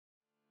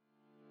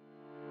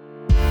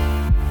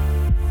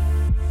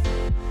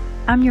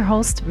I'm your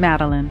host,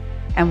 Madeline,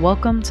 and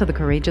welcome to the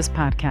Courageous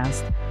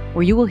Podcast,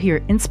 where you will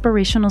hear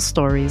inspirational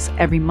stories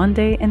every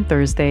Monday and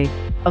Thursday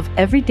of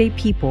everyday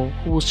people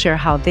who will share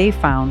how they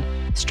found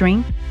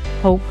strength,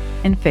 hope,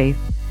 and faith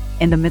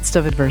in the midst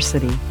of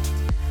adversity.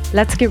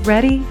 Let's get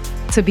ready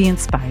to be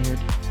inspired.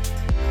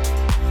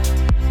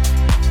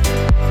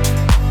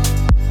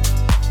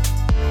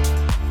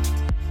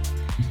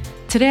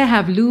 Today I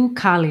have Lou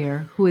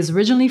Collier, who is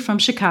originally from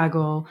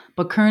Chicago,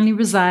 but currently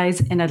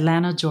resides in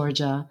Atlanta,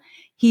 Georgia.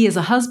 He is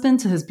a husband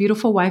to his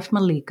beautiful wife,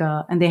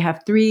 Malika, and they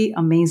have 3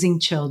 amazing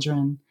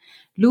children.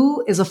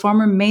 Lou is a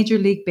former Major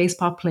League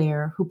Baseball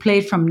player who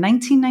played from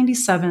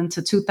 1997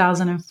 to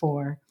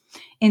 2004.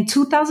 In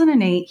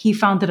 2008, he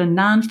founded a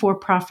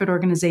non-for-profit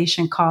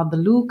organization called the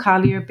Lou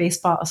Collier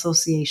Baseball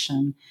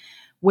Association,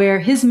 where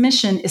his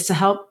mission is to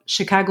help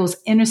Chicago's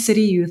inner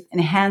city youth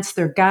enhance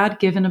their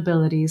God-given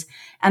abilities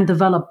and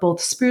develop both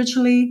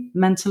spiritually,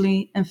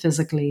 mentally, and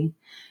physically.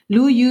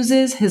 Lou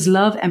uses his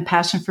love and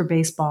passion for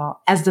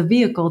baseball as the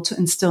vehicle to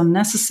instill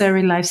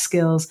necessary life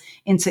skills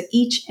into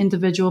each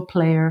individual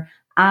player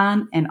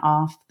on and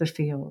off the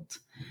field.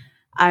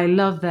 I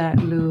love that,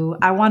 Lou.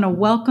 I want to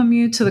welcome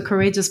you to the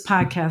Courageous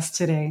Podcast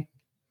today.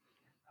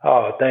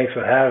 Oh, thanks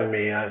for having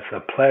me. It's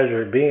a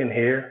pleasure being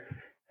here.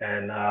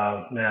 And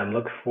I'm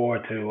looking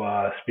forward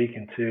to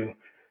speaking to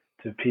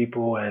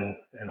people and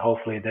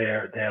hopefully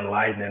they're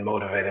enlightened and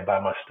motivated by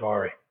my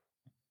story.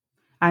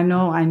 I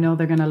know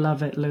they're going to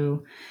love it,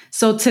 Lou.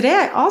 So today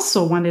I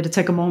also wanted to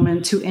take a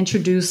moment to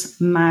introduce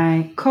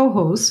my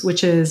co-host,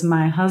 which is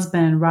my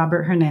husband,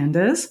 Robert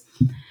Hernandez.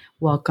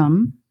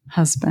 Welcome,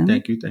 husband.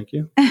 Thank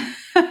you.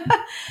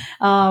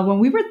 When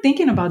we were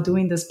thinking about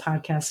doing this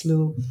podcast,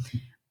 Lou,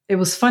 it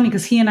was funny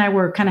because he and I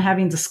were kind of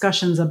having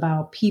discussions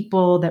about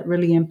people that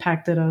really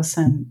impacted us.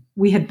 And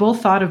we had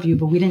both thought of you,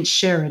 but we didn't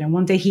share it. And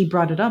one day he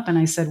brought it up and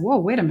I said, whoa,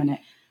 wait a minute.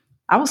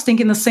 I was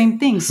thinking the same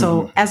thing.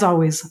 So as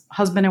always,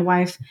 husband and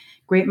wife,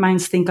 great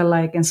minds think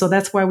alike. And so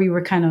that's why we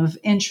were kind of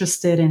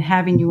interested in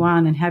having you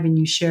on and having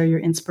you share your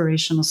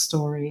inspirational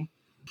story.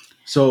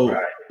 So,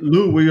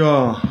 Lou,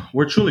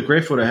 we're truly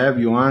grateful to have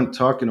you on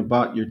talking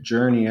about your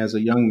journey as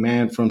a young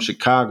man from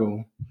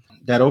Chicago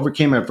that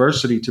overcame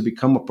adversity to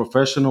become a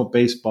professional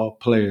baseball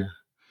player.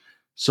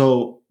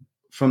 So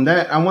from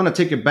that, I want to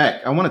take it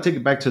back. I want to take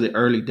it back to the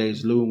early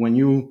days, Lou, when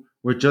you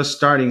were just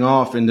starting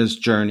off in this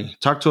journey.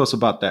 Talk to us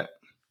about that.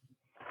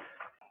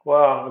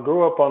 Well, I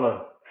grew up on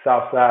the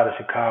south side of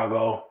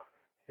Chicago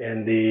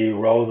in the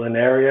Roseland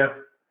area.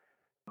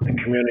 The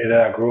community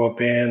that I grew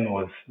up in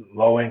was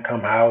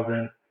low-income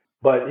housing.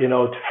 But,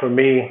 for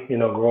me,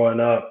 growing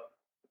up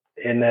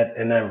in that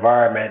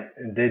environment,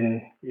 it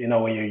didn't,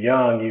 when you're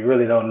young, you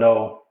really don't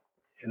know,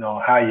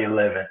 how you're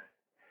living.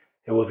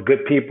 It was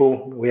good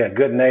people. We had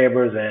good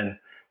neighbors, and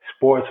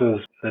sports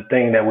was the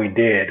thing that we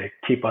did to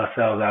keep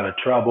ourselves out of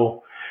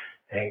trouble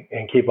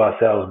and keep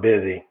ourselves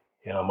busy.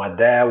 My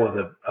dad was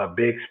a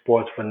big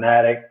sports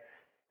fanatic,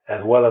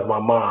 as well as my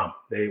mom.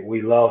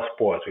 We love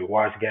sports. We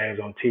watch games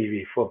on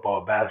TV,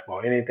 football,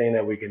 basketball, anything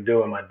that we can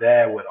do. And my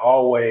dad would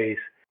always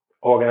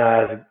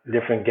organize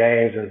different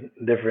games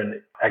and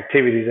different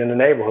activities in the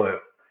neighborhood.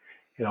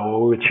 We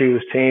would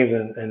choose teams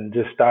and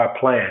just start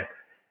playing.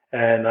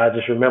 And I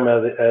just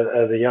remember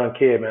as a young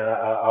kid, man,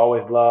 I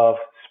always loved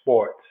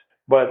sports.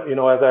 But,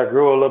 as I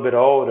grew a little bit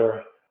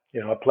older,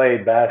 I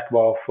played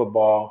basketball,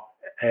 football,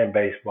 and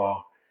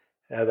baseball.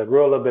 As I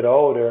grew a little bit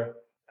older,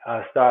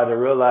 I started to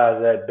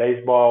realize that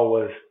baseball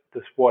was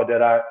the sport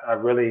that I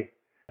really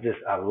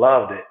I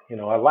loved it.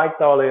 I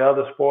liked all the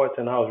other sports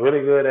and I was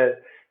really good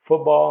at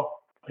football.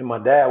 And my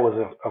dad was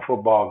a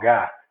football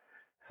guy.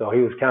 So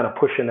he was kind of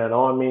pushing that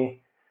on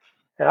me.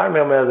 And I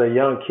remember as a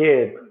young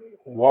kid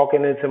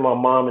walking into my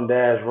mom and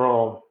dad's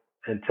room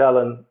and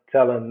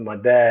telling my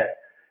dad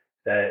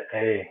that,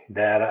 hey,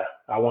 Dad,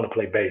 I want to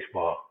play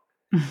baseball.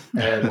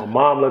 And my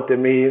mom looked at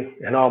me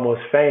and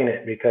almost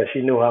fainted because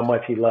she knew how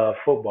much he loved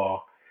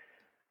football.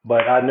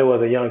 But I knew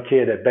as a young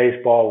kid that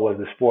baseball was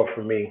the sport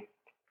for me.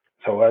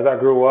 So as I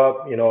grew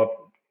up,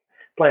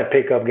 playing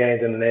pickup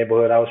games in the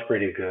neighborhood, I was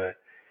pretty good.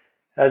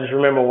 I just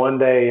remember one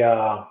day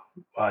a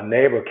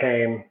neighbor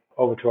came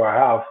over to our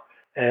house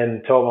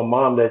and told my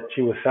mom that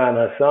she was signing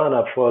her son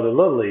up for the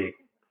Little League,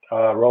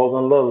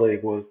 Roseland Little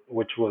League,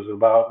 which was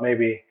about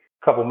maybe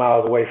a couple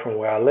miles away from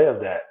where I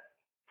lived at.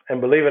 And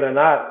believe it or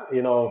not,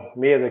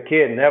 me as a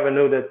kid never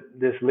knew that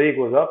this league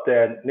was up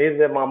there, neither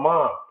did my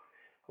mom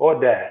or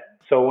dad.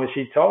 So when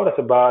she told us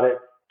about it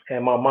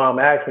and my mom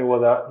asked me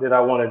did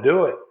I want to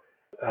do it,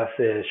 I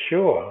said,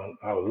 sure,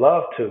 I would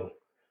love to.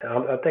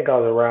 I think I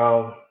was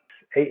around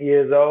 8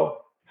 years old.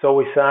 So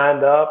we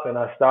signed up and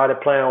I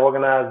started playing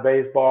organized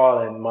baseball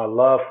and my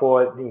love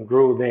for it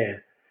grew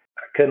then.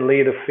 I couldn't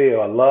leave the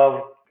field. I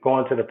loved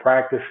going to the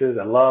practices.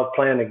 I loved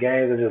playing the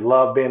games. I just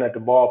loved being at the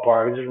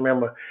ballpark. I just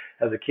remember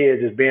as a kid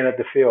just being at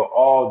the field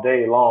all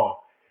day long.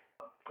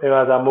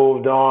 As I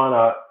moved on,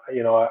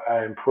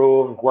 I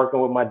improved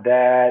working with my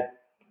dad,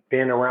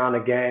 being around the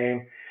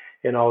game,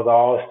 the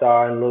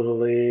all-star in Little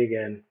League.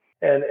 And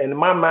in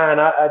my mind,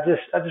 I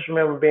just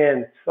remember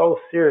being so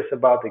serious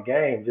about the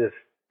game, just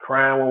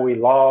crying when we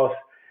lost,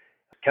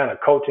 kind of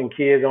coaching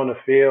kids on the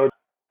field.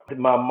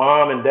 My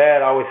mom and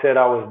dad always said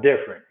I was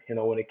different,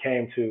 when it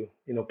came to,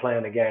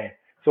 playing the game.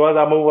 So as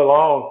I move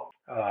along,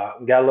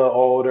 got a little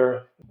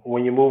older.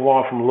 When you move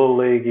on from Little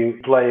League, you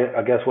play,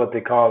 I guess what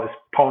they call this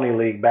Pony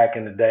League back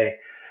in the day.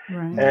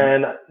 Right.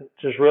 And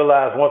just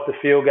realized once the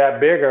field got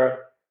bigger,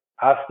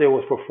 I still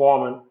was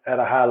performing at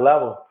a high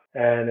level.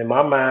 And in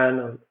my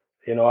mind,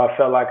 I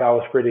felt like I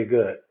was pretty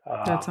good.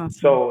 That's awesome.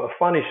 So a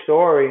funny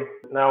story,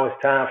 now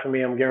it's time for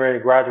me. I'm getting ready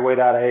to graduate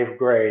out of 8th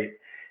grade.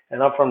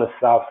 And I'm from the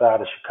south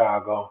side of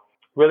Chicago.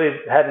 Really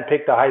hadn't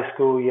picked a high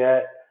school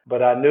yet,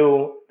 but I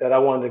knew that I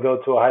wanted to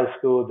go to a high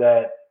school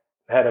that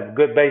had a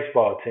good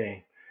baseball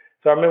team.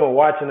 So I remember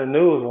watching the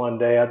news one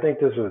day. I think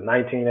this was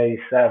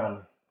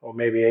 1987 or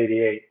maybe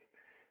 88.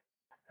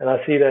 And I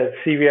see that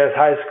CVS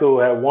High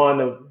School had won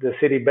the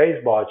city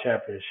baseball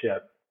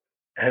championship.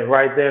 And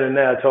right then and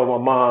there, I told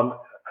my mom,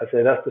 I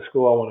said, that's the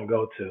school I want to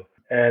go to.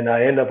 And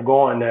I ended up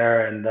going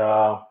there and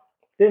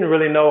didn't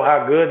really know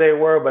how good they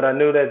were, but I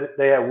knew that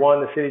they had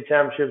won the city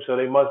championship, so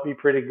they must be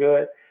pretty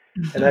good.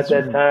 And at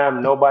that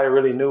time, nobody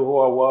really knew who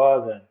I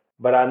was,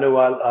 but I knew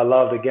I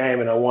loved the game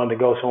and I wanted to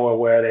go somewhere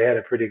where they had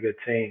a pretty good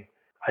team.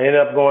 I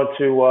ended up going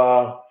to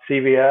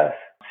CVS.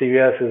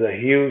 CVS is a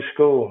huge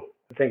school.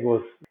 I think it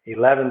was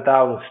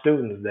 11,000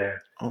 students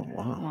there. Oh,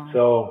 wow.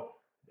 So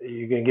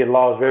you can get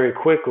lost very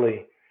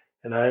quickly.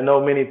 And I didn't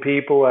know many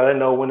people. I didn't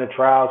know when the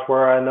trials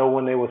were. I didn't know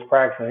when they was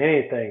practicing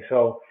anything.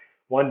 So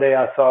one day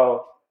I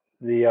saw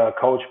the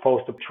coach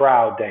post the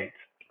trial dates.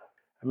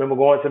 I remember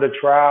going to the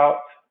trials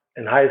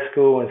in high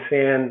school and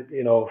seeing,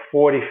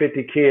 40,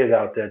 50 kids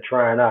out there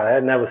trying out. I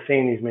had never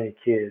seen these many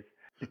kids.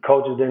 The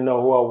coaches didn't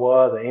know who I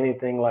was or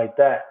anything like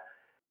that.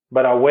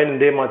 But I went and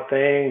did my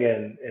thing,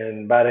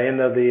 and by the end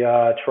of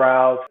the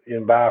trials,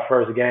 by our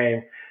first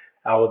game,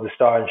 I was the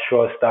starting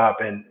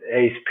shortstop and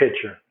ace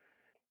pitcher.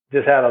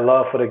 Just had a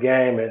love for the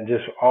game and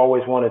just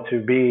always wanted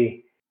to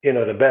be,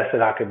 the best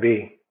that I could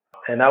be.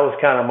 And that was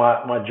kind of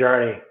my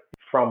journey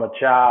from a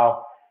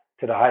child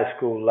to the high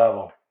school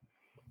level.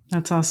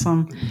 That's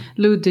awesome.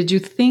 Lou, did you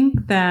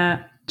think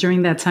that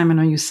during that time, I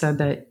know you said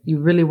that you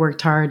really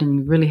worked hard and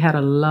you really had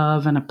a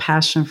love and a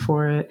passion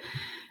for it,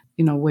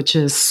 which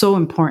is so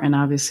important,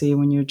 obviously,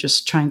 when you're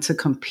just trying to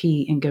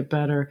compete and get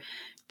better.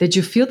 Did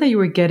you feel that you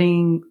were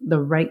getting the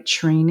right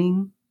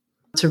training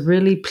to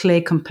really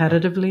play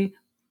competitively?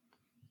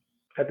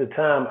 At the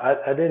time,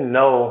 I didn't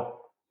know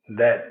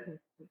that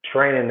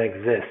training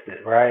existed,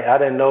 right? I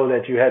didn't know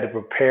that you had to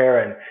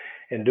prepare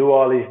and do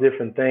all these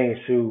different things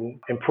to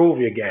improve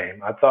your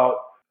game. I thought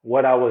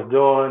what I was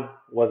doing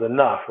was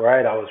enough,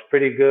 right? I was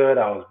pretty good.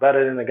 I was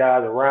better than the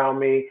guys around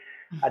me.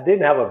 I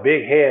didn't have a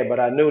big head, but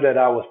I knew that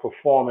I was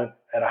performing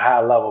at a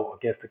high level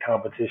against the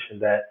competition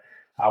that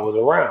I was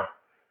around.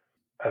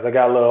 As I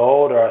got a little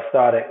older, I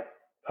started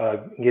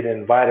getting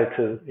invited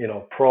to,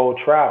 pro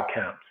trial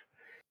camps.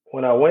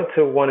 When I went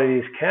to one of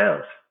these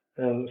camps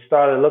and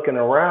started looking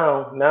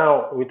around,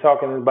 now we're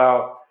talking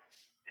about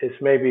it's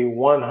maybe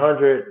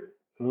 100,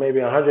 maybe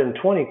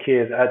 120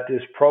 kids at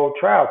this pro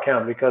trial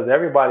camp because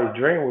everybody's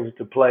dream was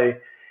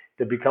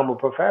to become a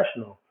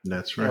professional.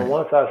 That's right. And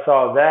once I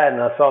saw that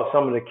and I saw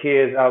some of the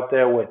kids out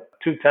there with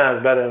 2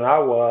 times better than I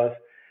was,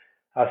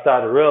 I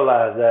started to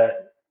realize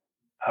that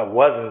I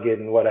wasn't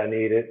getting what I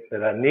needed,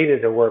 that I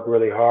needed to work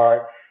really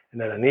hard, and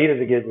that I needed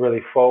to get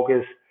really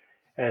focused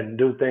and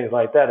do things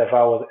like that if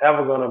I was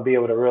ever going to be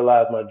able to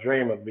realize my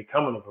dream of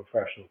becoming a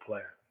professional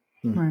player.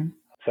 Right.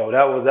 So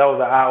that was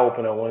an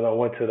eye-opener when I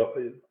went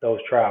to those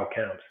trial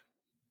camps.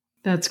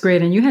 That's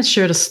great. And you had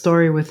shared a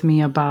story with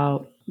me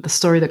about the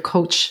story the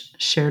coach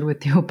shared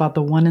with you about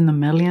the 1 in a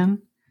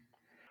million.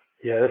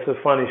 Yeah, that's a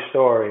funny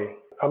story.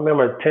 I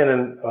remember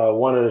attending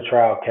one of the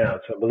trial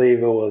camps. I believe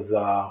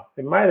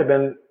it might have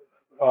been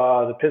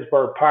the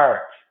Pittsburgh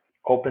Pirates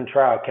open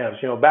trial camps.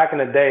 Back in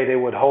the day, they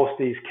would host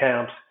these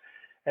camps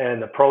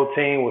and the pro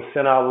team would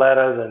send out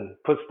letters and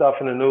put stuff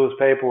in the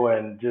newspaper,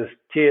 and just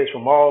kids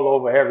from all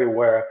over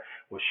everywhere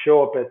would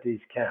show up at these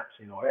camps.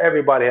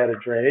 Everybody had a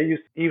dream.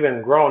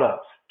 Even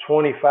grown-ups,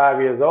 25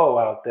 years old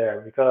out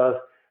there, because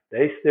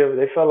they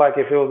felt like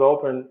if it was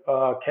open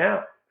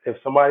camp, if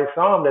somebody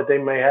saw them, that they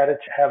may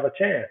have a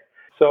chance.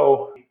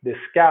 So the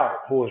scout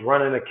who was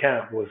running the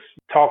camp was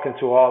talking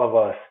to all of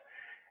us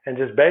and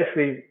just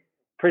basically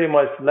pretty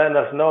much letting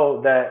us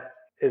know that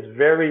it's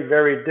very,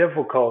 very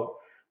difficult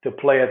to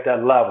play at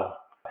that level.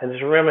 And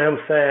just remember him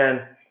saying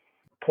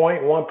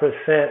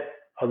 0.1%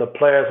 of the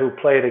players who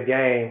play the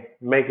game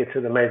make it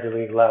to the major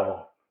league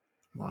level.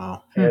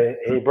 Wow. And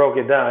he broke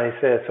it down. He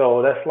said,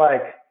 so that's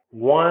like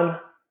 1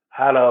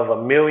 out of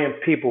 1 million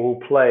people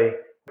who play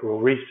will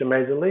reach the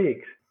major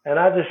leagues. And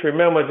I just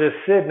remember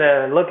just sitting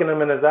there and looking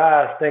him in his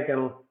eyes,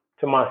 thinking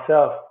to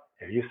myself,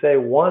 if you say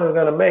 1 is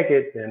going to make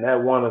it, then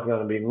that 1 is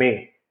going to be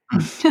me.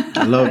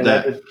 I love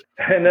that.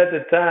 And at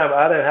the time,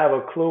 I didn't have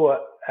a clue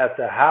as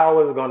to how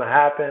it was going to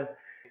happen.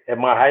 At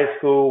my high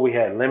school, we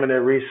had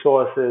limited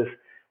resources.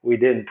 We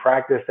didn't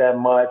practice that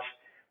much.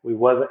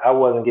 I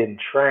wasn't getting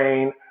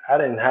trained. I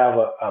didn't have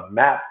a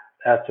map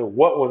as to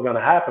what was going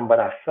to happen, but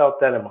I felt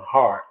that in my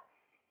heart.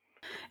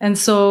 And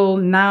so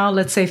now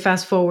let's say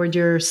fast forward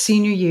your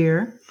senior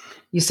year.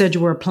 You said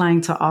you were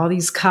applying to all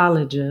these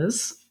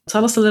colleges.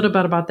 Tell us a little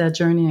bit about that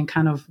journey and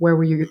kind of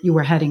where you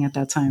were heading at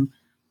that time.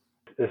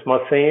 It's my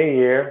senior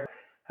year.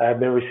 I've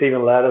been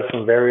receiving letters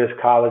from various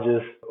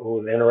colleges who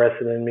was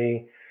interested in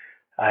me.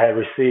 I had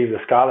received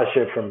a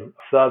scholarship from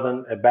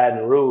Southern at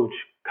Baton Rouge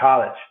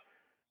College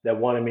that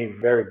wanted me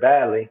very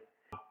badly.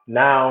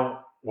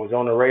 Now was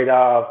on the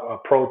radar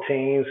of pro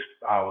teams.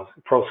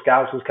 Pro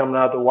scouts was coming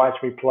out to watch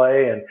me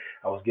play, and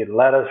I was getting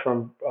letters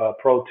from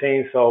pro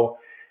teams. So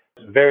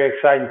it's a very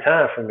exciting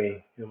time for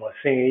me in my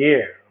senior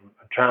year.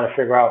 I'm trying to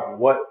figure out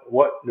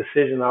what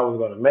decision I was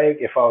going to make,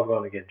 if I was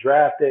going to get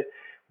drafted,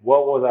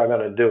 what was I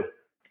going to do.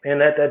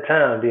 And at that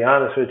time, to be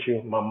honest with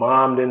you, my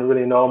mom didn't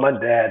really know, my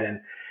dad, and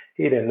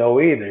he didn't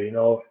know either.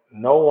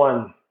 No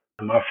one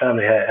in my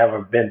family had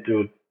ever been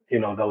through,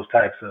 those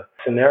types of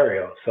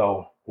scenarios.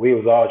 So we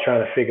was all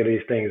trying to figure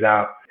these things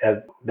out as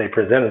they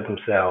presented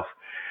themselves.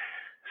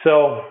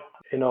 So,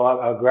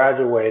 I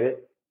graduated.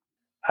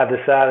 I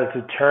decided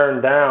to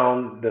turn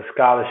down the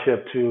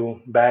scholarship to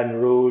Baton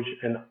Rouge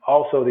and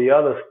also the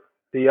other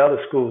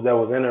schools that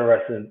was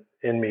interested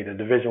in me, the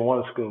Division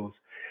I schools,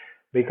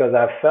 because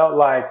I felt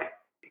like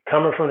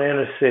coming from the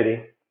inner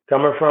city,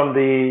 coming from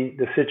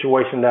the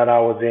situation that I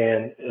was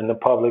in the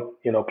public,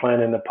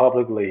 playing in the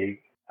public league,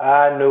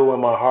 I knew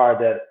in my heart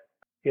that,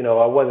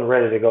 I wasn't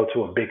ready to go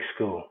to a big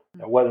school.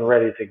 I wasn't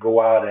ready to go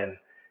out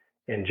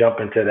and jump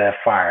into that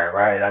fire,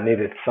 right? I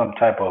needed some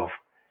type of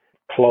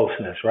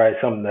closeness, right?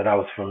 Something that I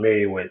was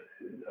familiar with,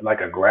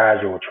 like a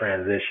gradual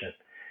transition.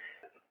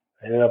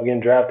 I ended up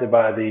getting drafted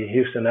by the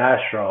Houston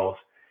Astros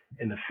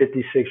in the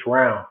 56th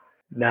round.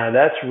 Now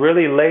that's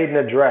really late in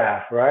the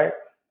draft, right?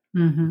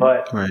 Mm-hmm.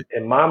 But Right.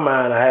 in my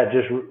mind, I had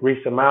just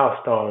reached a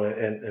milestone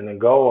and a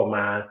goal of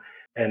mine,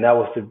 and that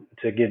was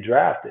to get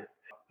drafted.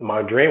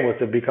 My dream was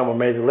to become a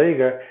major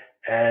leaguer,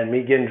 and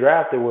me getting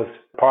drafted was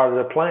part of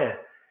the plan.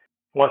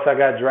 Once I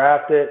got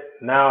drafted,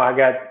 now I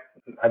got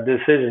a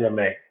decision to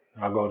make.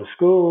 I go to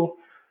school.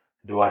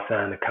 Do I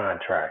sign the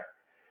contract?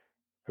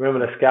 I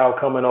remember the scout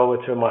coming over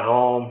to my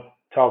home,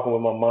 talking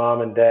with my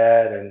mom and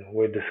dad, and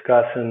we're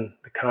discussing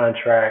the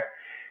contract.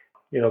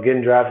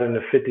 Getting drafted in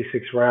the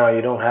 56th round,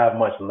 you don't have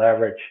much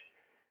leverage,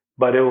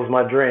 but it was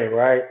my dream,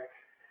 right?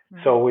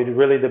 So we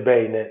really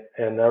debating it.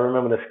 And I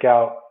remember the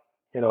scout,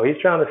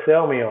 he's trying to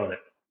sell me on it.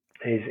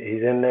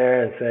 He's in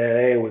there and saying,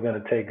 hey, we're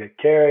going to take good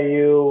care of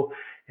you.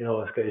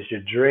 It's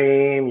your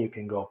dream. You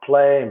can go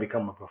play and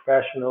become a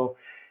professional.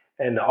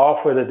 And the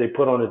offer that they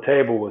put on the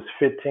table was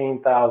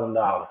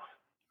 $15,000.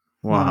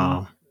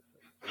 Wow.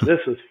 This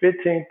was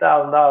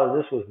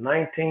 $15,000. This was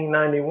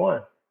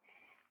 1991.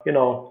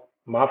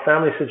 My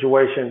family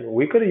situation,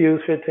 we could have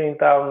used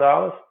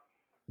 $15,000.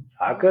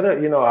 I could have,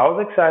 I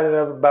was excited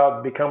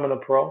about becoming a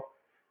pro,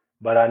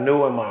 but I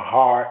knew in my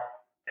heart,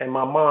 and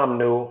my mom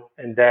knew,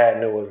 and dad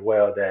knew as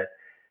well, that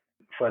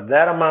for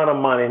that amount of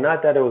money,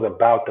 not that it was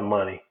about the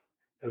money,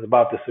 it was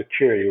about the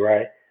security,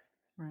 right?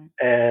 Right.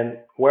 And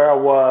where I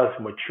was,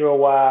 mature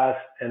wise,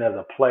 and as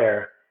a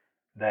player,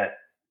 that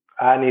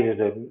I needed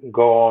to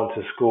go on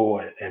to school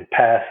and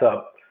pass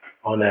up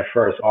on that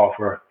first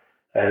offer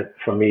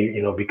for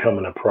me,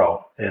 becoming a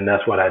pro. And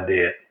that's what I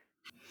did.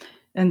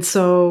 And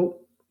so,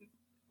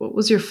 what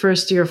was your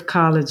first year of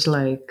college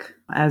like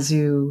as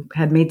you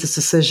had made this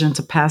decision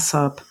to pass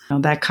up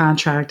that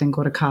contract and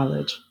go to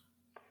college?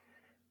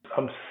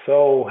 I'm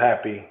so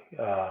happy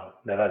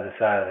that I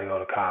decided to go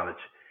to college.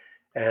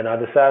 And I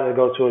decided to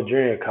go to a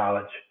junior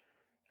college.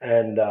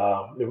 And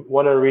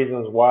one of the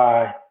reasons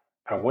why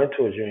I went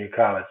to a junior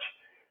college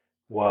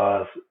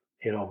was,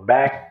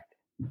 back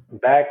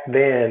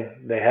then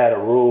they had a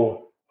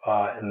rule,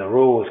 and the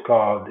rule was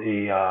called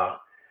the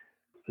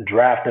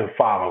draft and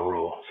follow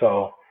rule.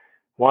 So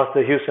once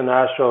the Houston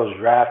Astros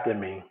drafted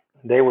me,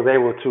 they was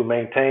able to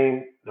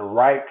maintain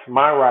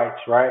my rights,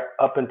 right,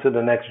 up into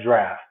the next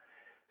draft.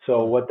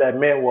 So what that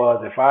meant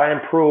was if I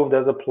improved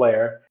as a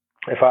player,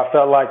 if I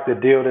felt like the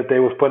deal that they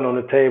was putting on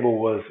the table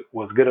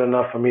was good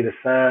enough for me to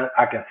sign,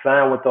 I can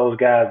sign with those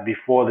guys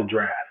before the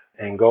draft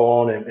and go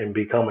on and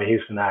become a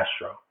Houston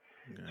Astro.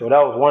 Okay. So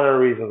that was one of the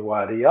reasons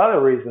why. The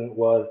other reason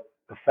was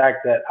the fact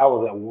that I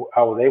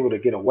was able to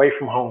get away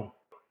from home,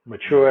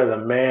 mature as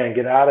a man,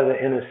 get out of the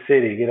inner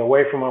city, get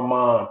away from my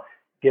mom,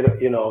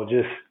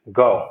 just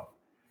go.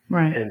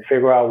 Right. And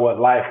figure out what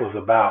life was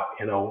about,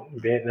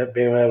 being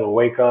able to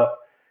wake up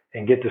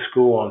and get to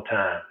school on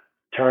time,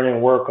 turn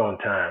in work on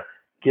time,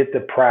 get to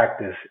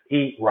practice,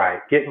 eat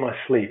right, get my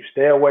sleep,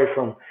 stay away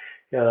from,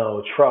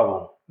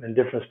 trouble and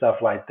different stuff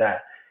like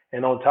that.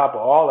 And on top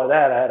of all of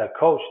that, I had a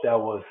coach that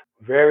was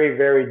very,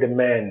 very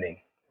demanding,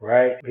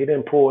 right? He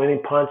didn't pull any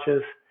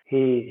punches.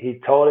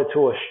 He told it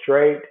to us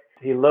straight.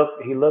 He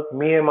looked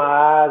me in my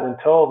eyes and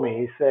told me,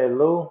 he said,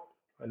 Lou,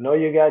 I know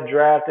you got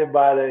drafted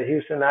by the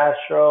Houston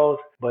Astros,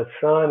 but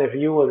son, if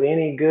you was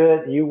any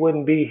good, you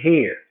wouldn't be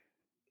here.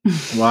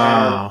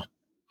 Wow.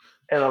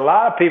 And a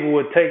lot of people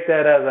would take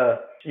that as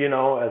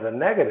a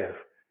negative.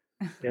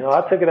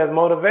 I took it as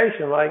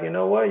motivation, like, you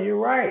know what, you're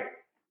right.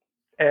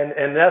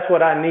 And that's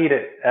what I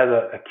needed as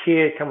a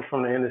kid coming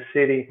from the inner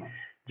city,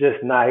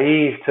 just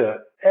naive to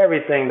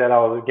everything that I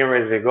was getting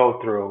ready to go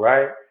through,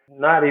 right?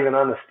 Not even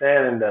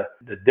understanding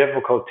the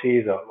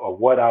difficulties of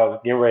what I was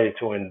getting ready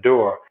to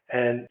endure.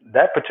 And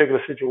that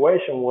particular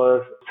situation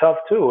was tough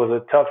too. It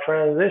was a tough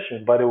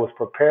transition, but it was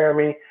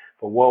preparing me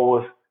for what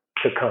was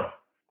to come.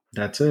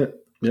 That's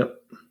it. Yep.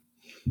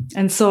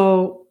 And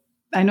so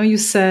I know you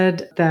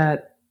said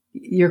that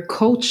your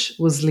coach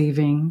was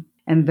leaving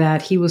and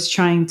that he was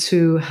trying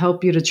to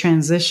help you to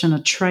transition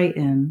a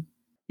Triton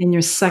in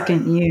your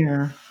second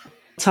year.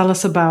 Tell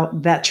us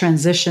about that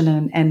transition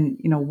and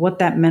what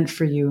that meant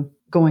for you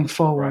going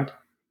forward.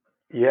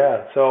 Right.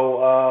 Yeah.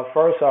 So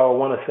first, I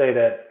want to say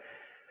that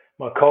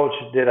my coach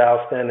did an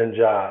outstanding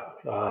job,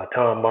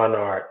 Tom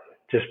Barnard,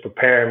 just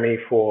preparing me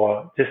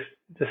for just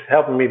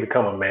helping me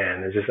become a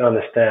man and just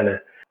understanding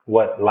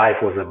what life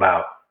was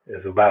about.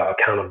 It's about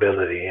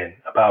accountability and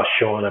about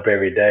showing up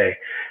every day,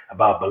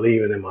 about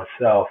believing in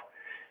myself.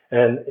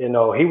 And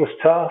he was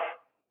tough,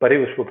 but he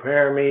was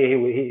preparing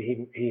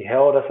me. He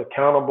held us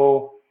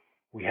accountable.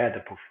 We had to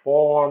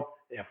perform.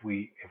 If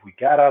we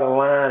got out of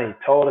line,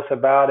 he told us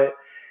about it.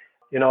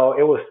 It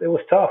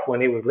was tough when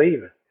he was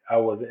leaving. I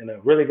was in a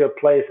really good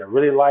place. I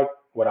really liked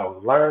what I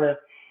was learning.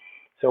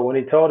 So when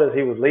he told us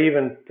he was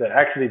leaving to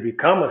actually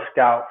become a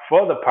scout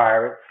for the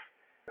Pirates,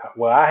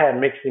 well, I had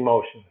mixed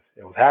emotions.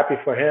 I was happy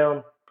for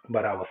him,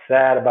 but I was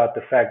sad about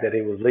the fact that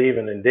he was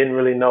leaving and didn't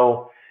really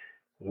know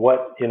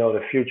what,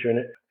 the future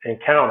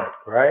encountered,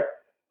 right?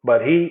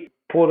 But he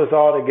pulled us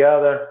all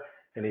together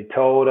and he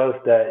told us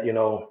that,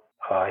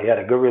 he had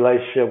a good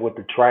relationship with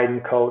the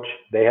Triton coach.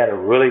 They had a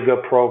really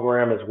good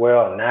program as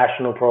well, a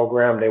national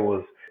program.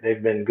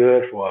 They've been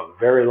good for a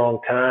very long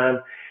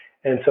time.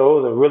 And so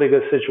it was a really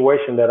good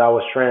situation that I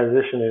was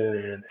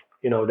transitioning in.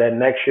 That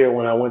next year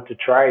when I went to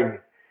Triton,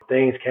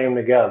 things came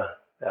together.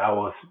 I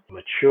was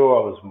mature.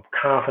 I was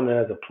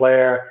confident as a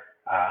player.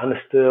 I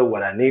understood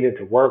what I needed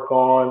to work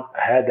on.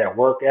 I had that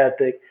work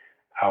ethic.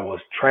 I was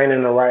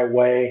training the right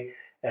way.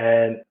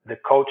 And the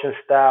coaching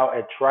style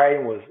at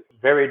Triton was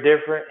very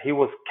different. He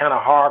was kind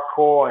of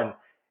hardcore and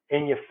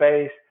in your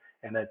face.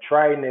 And at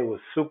Triton, it was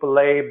super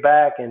laid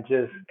back and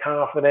just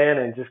confident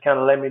and just kind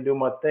of let me do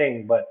my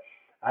thing. But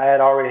I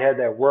had already had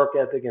that work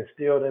ethic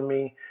instilled in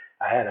me.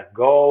 I had a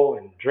goal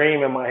and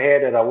dream in my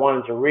head that I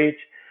wanted to reach.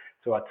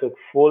 So I took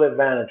full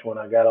advantage when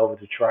I got over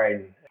to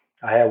Triton.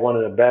 I had one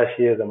of the best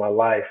years of my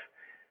life.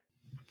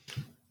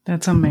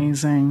 That's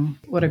amazing.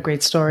 What a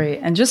great story.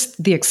 And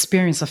just the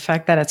experience, the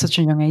fact that at such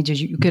a young age,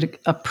 you could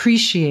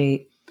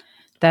appreciate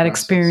that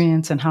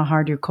experience and how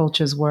hard your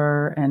coaches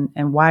were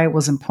and why it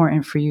was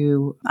important for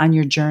you on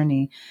your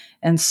journey.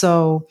 And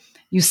so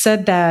you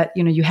said that,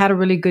 you had a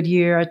really good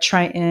year at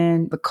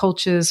Triton. The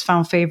coaches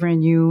found favor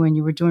in you and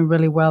you were doing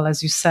really well,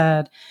 as you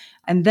said.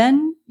 And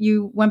then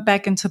you went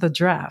back into the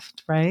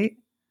draft, right?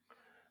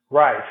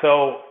 Right.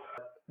 So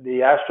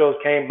the Astros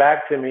came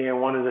back to me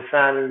and wanted to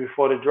sign me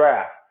before the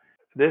draft.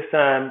 This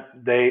time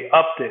they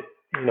upped it,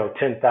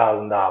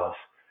 $10,000.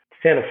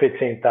 10 or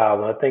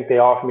 15,000. I think they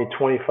offered me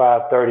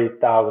 $25,000,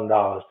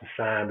 $30,000 to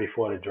sign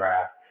before the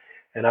draft,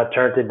 and I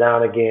turned it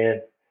down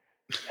again,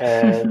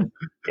 and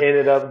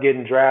ended up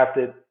getting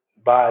drafted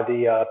by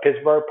the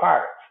Pittsburgh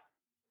Pirates,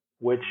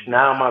 which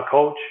now my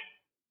coach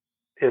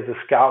is a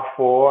scout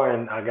for,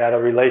 and I got a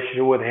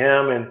relationship with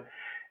him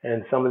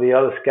and some of the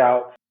other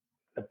scouts.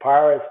 The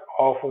Pirates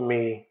offered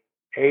me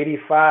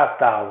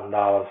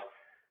 $85,000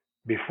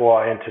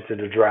 before I entered to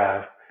the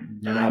draft,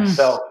 and I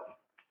felt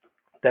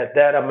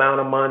that amount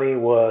of money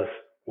was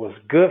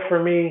good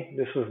for me.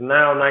 This was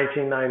now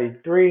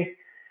 1993.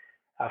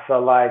 I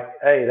felt like,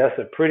 hey, that's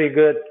a pretty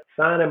good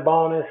signing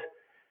bonus.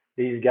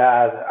 These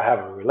guys, I have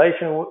a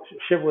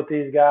relationship with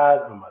these guys.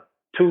 I'm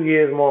 2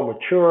 years more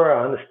mature.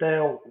 I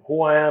understand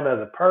who I am as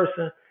a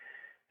person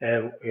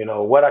and,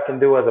 what I can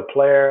do as a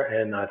player.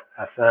 And I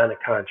signed a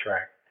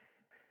contract.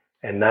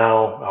 And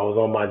now I was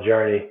on my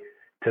journey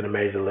to the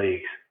major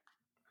leagues.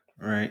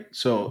 All right.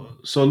 So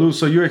Lou,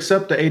 so you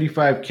accept the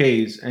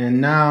 85Ks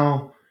and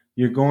now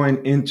you're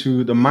going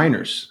into the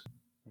minors.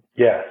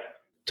 Yes.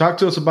 Talk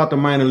to us about the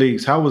minor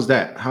leagues. How was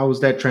that? How was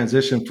that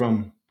transition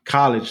from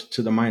college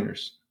to the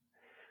minors?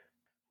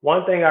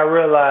 One thing I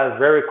realized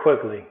very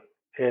quickly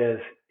is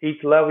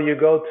each level you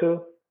go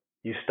to,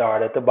 you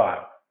start at the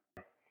bottom.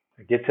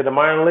 You get to the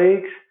minor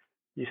leagues,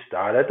 you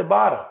start at the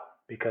bottom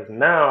because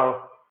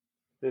now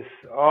this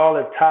all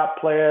the top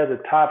players,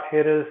 the top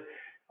hitters,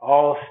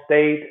 all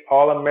state,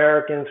 all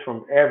Americans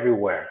from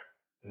everywhere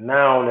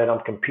now that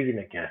I'm competing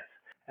against.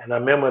 And I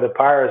remember the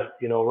Pirates,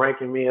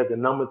 ranking me as the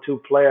number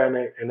 2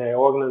 player in their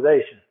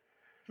organization.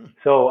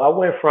 So I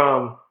went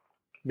from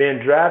being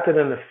drafted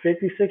in the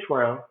 56th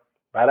round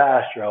by the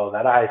Astros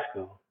out of high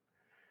school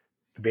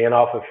to being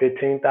offered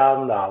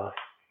 $15,000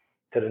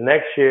 to the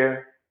next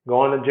year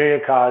going to junior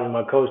college and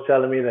my coach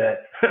telling me that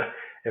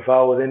if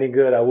I was any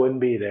good, I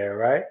wouldn't be there,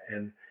 right?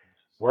 And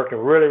working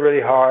really,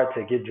 really hard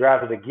to get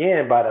drafted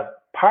again by the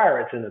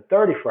Pirates in the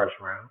 31st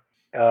round,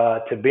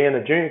 to being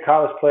a junior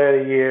college player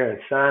of the year and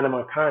signing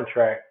my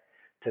contract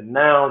to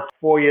now,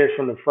 4 years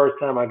from the first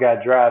time I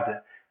got drafted,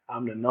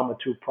 I'm the number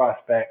 2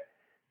 prospect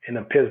in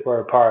the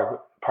Pittsburgh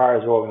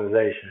Pirates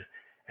organization.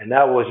 And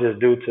that was just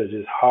due to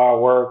just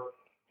hard work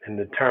and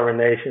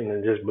determination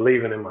and just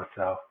believing in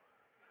myself.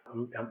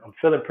 I'm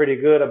feeling pretty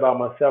good about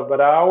myself, but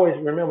I always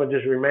remember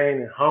just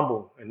remaining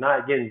humble and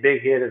not getting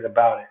big-headed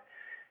about it,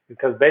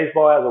 because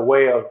baseball has a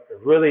way of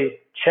really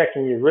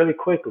checking you really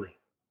quickly.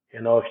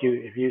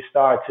 If you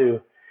start to,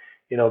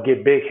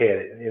 get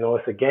big-headed,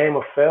 it's a game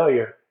of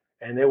failure,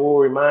 and it will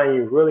remind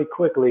you really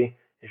quickly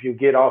if you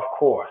get off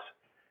course.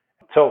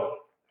 So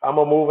I'm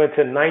gonna move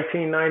into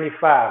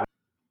 1995.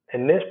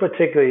 In this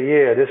particular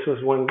year, this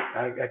was when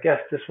I guess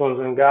this was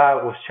when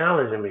God was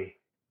challenging me.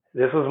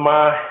 This was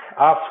my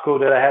obstacle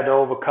that I had to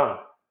overcome.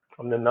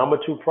 I'm the number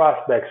 2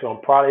 prospect, so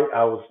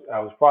I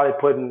was probably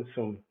putting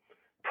some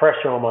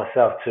pressure on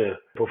myself to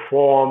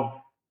perform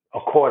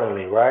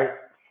accordingly, right?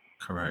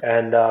 Correct.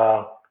 And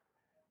I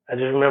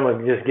just remember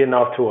just getting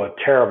off to a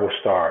terrible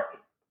start.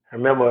 I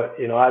remember,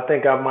 I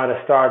think I might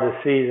have started the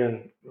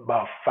season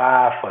about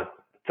 5 for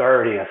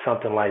 30 or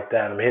something like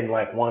that. I'm hitting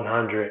like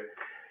 100.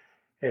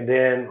 And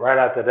then right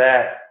after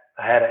that,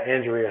 I had an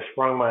injury. I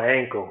sprung my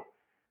ankle.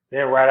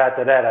 Then right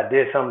after that, I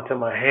did something to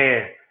my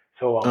hand.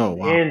 So I'm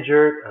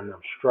injured and I'm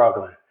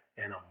struggling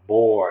and I'm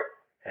bored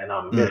and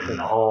I'm missing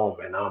home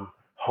and I'm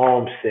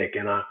homesick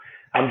and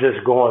I'm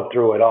just going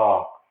through it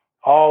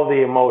all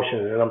the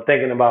emotions. And I'm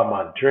thinking about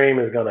my dream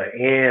is going to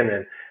end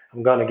and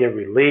I'm going to get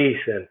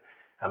released and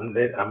I'm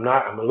going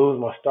to lose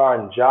my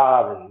starting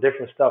job and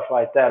different stuff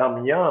like that.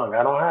 I'm young.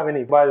 I don't have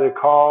anybody to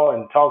call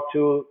and talk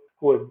to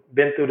who has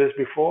been through this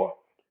before.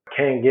 I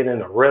can't get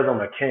in a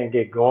rhythm. I can't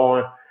get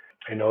going.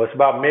 It's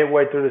about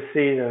midway through the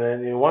season,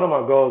 and one of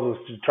my goals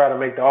was to try to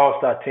make the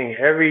All-Star team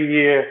every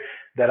year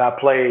that I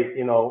played,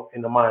 in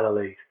the minor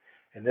leagues.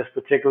 And this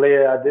particular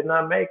year, I did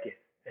not make it,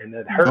 and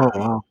it hurt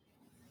me. Wow.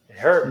 It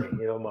hurt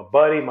me. My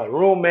buddy, my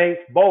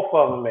roommates, both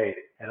of them made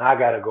it, and I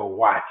got to go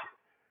watch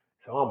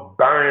it. So I'm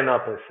burning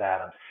up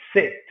inside. I'm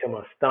sick to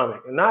my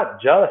stomach. I'm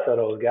not jealous of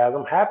those guys.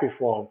 I'm happy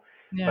for them.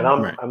 Yeah. But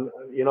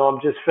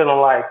I'm just feeling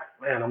like,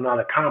 man, I'm not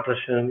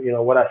accomplishing,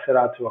 what I set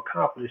out to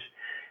accomplish.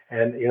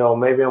 And,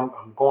 maybe I'm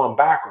going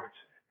backwards.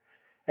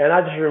 And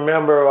I just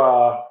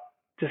remember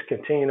just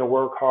continuing to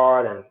work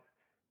hard and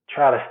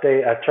try to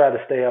stay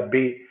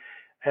upbeat.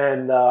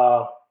 And,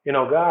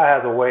 God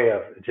has a way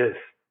of just,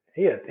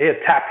 he'll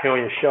tap you on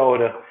your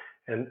shoulder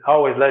and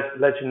always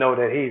let you know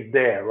that he's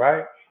there,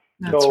 right?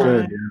 That's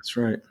right. That's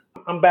right.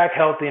 I'm back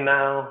healthy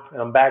now.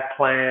 I'm back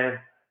playing.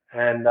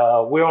 And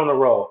we're on the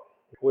road.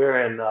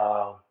 We're in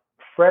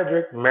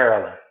Frederick,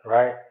 Maryland,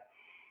 right?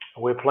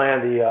 We're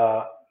playing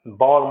the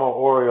Baltimore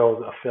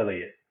Orioles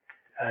affiliate.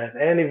 And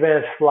Andy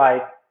Van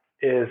Slyke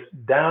is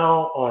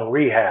down on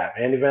rehab.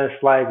 Andy Van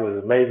Slyke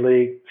was a major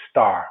league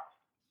star.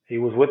 He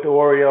was with the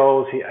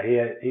Orioles. He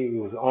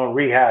was on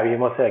rehab. He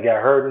must have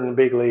got hurt in the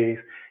big leagues.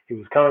 He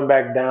was coming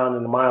back down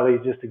in the minor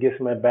leagues just to get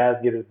some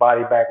at-bats, get his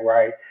body back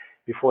right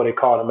before they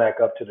called him back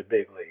up to the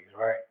big leagues,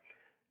 right?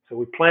 So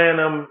we playing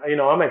him.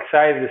 I'm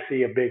excited to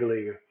see a big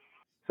leaguer.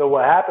 So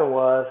what happened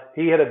was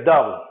he hit a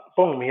double.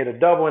 Boom, he hit a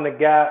double in the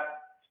gap.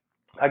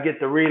 I get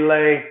the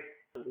relay,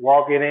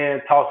 walk it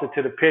in, toss it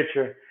to the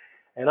pitcher,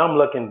 and I'm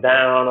looking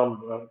down.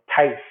 I'm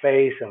tight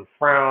face and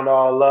frowned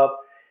all up.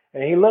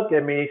 And he looked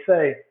at me. He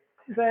said,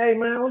 "Hey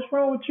man, what's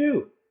wrong with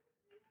you?"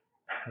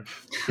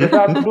 Just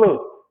out the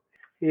blue.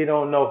 He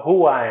don't know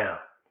who I am.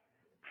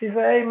 He said,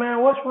 "Hey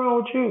man, what's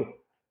wrong with you?"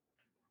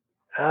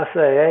 I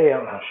say, "Hey,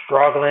 I'm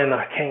struggling.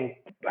 I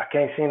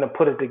can't seem to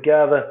put it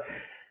together.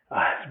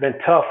 It's been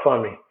tough for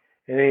me."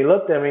 And he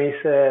looked at me. He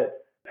said,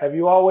 "Have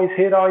you always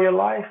hit all your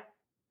life?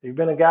 You've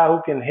been a guy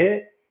who can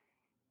hit?"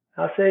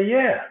 I said,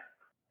 "Yeah."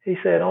 He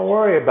said, "Don't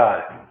worry about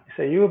it." He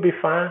said, "You'll be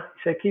fine."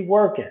 He said, "Keep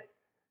working."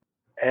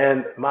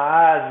 And my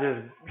eyes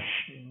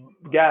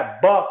just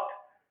got bucked.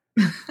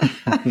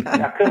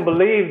 I couldn't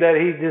believe that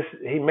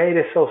he made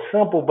it so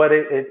simple, but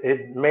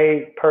it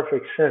made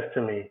perfect sense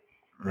to me.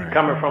 Right.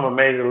 Coming from a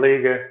major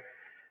leaguer,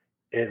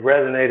 it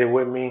resonated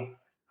with me.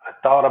 I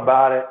thought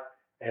about it,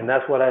 and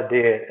that's what I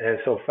did. And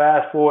so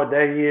fast forward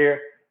that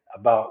year,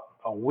 about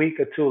a week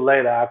or two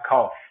later, I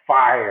caught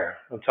fire.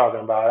 I'm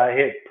talking about I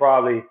hit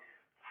probably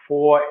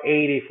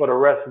 480 for the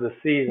rest of the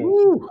season.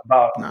 Ooh,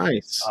 about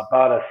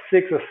a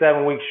 6 or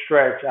 7 week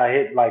stretch, I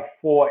hit like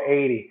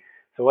 480.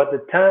 So at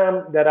the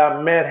time that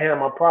I met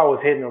him, I probably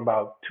was hitting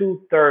about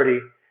 230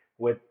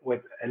 with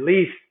at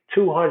least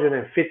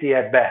 250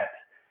 at bats.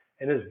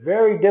 And it's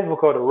very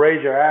difficult to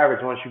raise your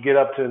average once you get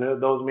up to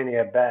those many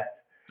at bats.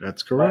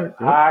 That's correct.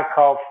 Yep. I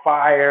caught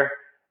fire.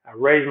 I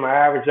raised my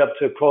average up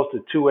to close to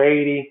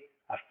 280.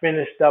 I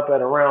finished up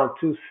at around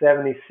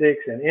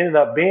 276 and ended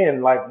up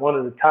being like one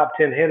of the top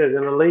 10 hitters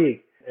in the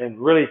league and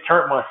really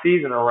turned my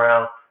season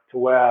around to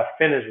where I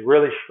finished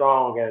really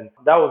strong. And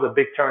that was a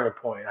big turning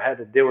point. I had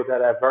to deal with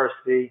that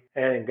adversity,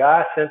 and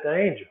God sent the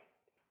angel.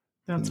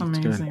 That's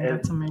amazing.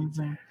 That's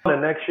amazing. The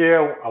next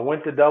year, I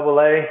went to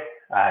AA.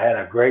 I had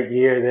a great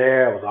year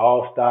there. I was an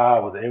all-star. I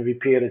was the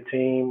MVP of the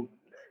team,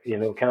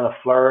 kind of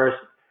flourished.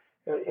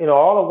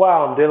 All the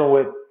while I'm dealing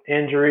with,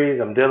 injuries.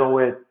 I'm dealing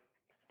with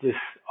just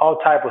all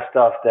type of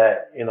stuff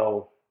that,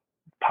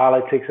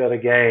 politics of the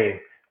game.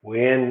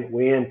 We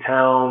in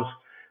towns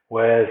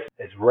where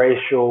it's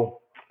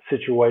racial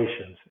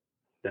situations.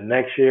 The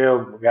next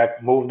year, we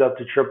got moved up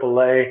to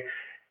AAA,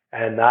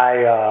 and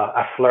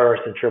I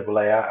flourished in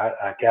AAA.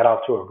 I got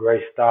off to a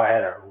great start. I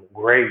had a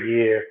great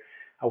year.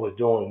 I was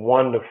doing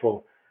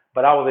wonderful,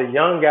 but I was a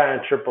young guy in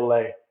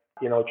AAA.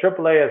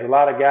 AAA has a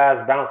lot of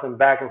guys bouncing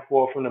back and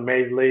forth from the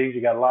major leagues.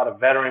 You got a lot of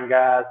veteran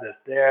guys that's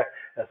there,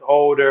 that's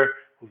older,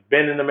 who's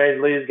been in the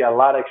major leagues, got a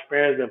lot of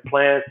experience, been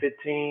playing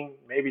 15,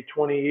 maybe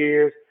 20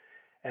 years.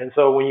 And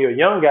so when you're a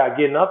young guy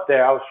getting up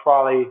there, I was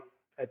probably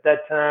at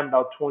that time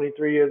about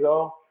 23 years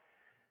old.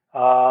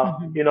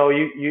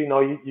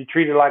 You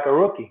treated like a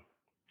rookie,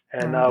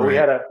 and Right.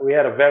 we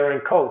had a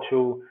veteran coach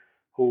who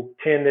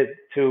tended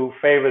to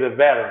favor the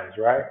veterans,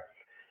 right?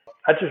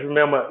 I just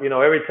remember,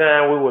 every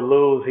time we would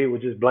lose, he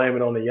would just blame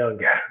it on the young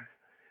guys.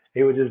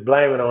 He would just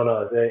blame it on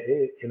us.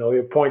 He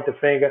would point the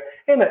finger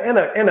in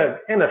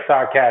a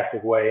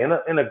sarcastic way,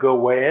 in a good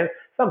way, and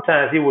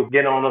sometimes he would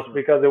get on us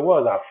because it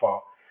was our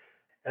fault.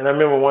 And I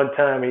remember one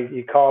time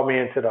he called me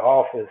into the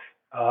office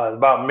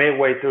about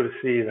midway through the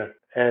season,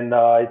 and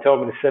he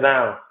told me to sit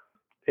down.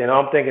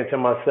 I'm thinking to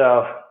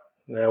myself,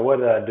 now what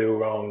did I do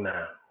wrong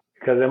now?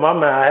 Because in my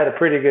mind, I had a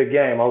pretty good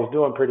game. I was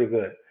doing pretty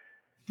good.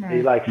 Right.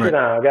 He's like, sit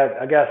down.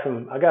 I got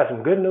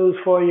some good news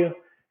for you,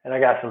 and I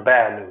got some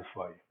bad news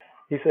for you.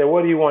 He said,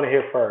 what do you want to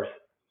hear first?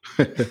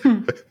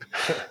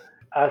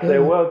 I said,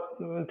 well,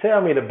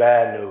 tell me the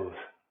bad news.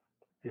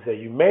 He said,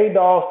 you made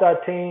the All-Star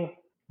team,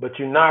 but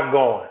you're not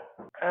going.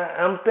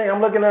 I'm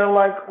looking at him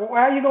like,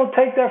 why are you gonna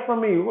take that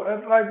from me?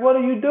 Like, what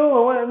are you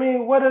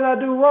doing? What did I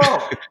do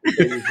wrong? He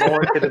said, you're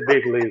going to the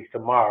big leagues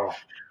tomorrow.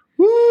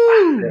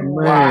 Woo, said,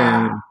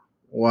 man.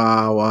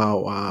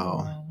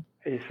 Wow.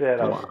 He said,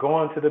 I'm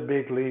going to the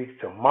big leagues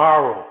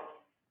tomorrow.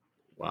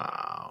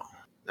 Wow.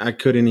 I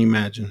couldn't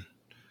imagine.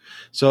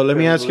 So let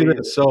me ask you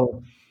this.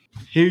 So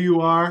here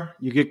you are,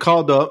 you get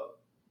called up,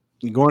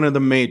 you're going to the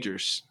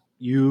majors.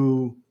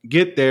 You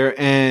get there,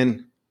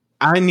 and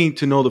I need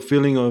to know the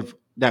feeling of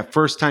that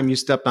first time you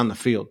stepped on the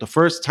field. The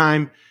first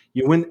time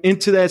you went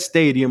into that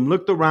stadium,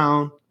 looked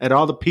around at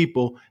all the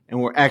people,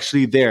 and were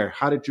actually there.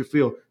 How did you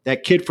feel?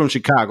 That kid from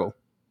Chicago.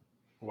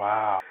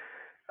 Wow.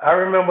 I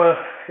remember,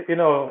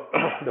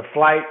 the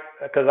flight,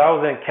 because I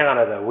was in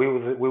Canada. We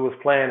was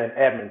playing in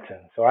Edmonton.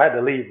 So I had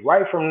to leave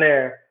right from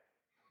there,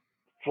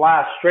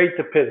 fly straight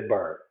to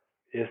Pittsburgh.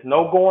 There's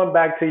no going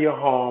back to your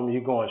home.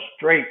 You're going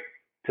straight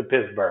to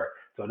Pittsburgh.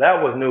 So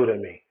that was new to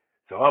me.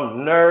 So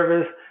I'm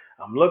nervous.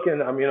 I'm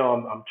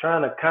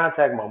trying to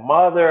contact my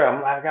mother.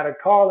 I got to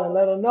call and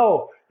let her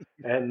know.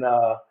 And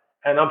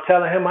I'm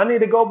telling him I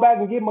need to go back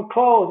and get my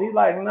clothes. He's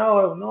like,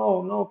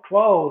 no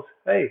clothes.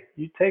 Hey,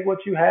 you take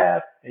what you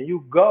have and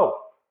you go.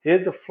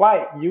 Here's the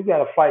flight. You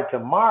got a flight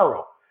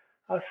tomorrow.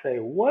 I say,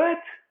 what?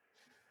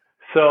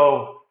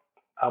 So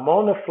I'm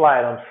on the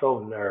flight. I'm so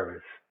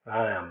nervous.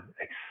 I am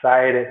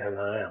excited and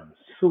I am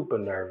super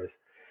nervous.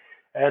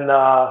 And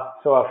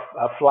so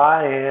I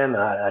fly in.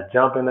 I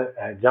jump in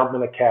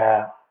the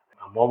cab.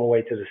 I'm on my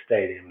way to the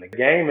stadium. The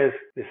game is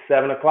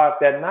 7:00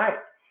 that night.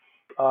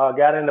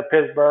 Got into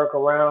Pittsburgh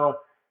around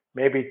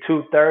maybe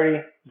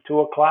 2:30,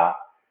 2:00.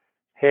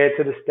 Head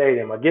to the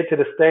stadium. I get to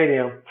the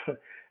stadium.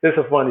 This is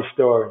a funny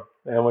story,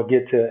 and I'm gonna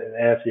get to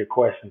answer your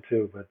question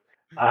too. But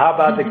I hop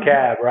out the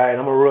cab, right?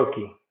 I'm a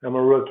rookie. I'm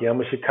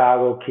a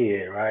Chicago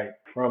kid, right,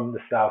 from the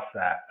South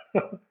Side.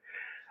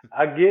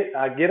 I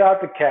get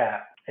out the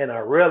cab, and I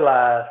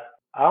realize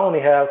I only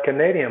have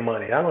Canadian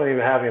money. I don't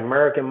even have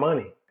American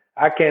money.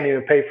 I can't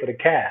even pay for the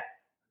cab.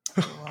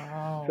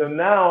 Wow. So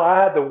now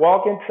I had to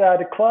walk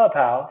inside the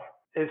clubhouse.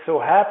 It so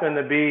happened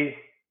to be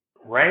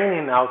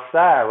raining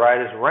outside,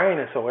 right? It's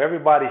raining, so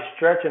everybody's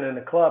stretching in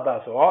the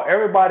clubhouse. So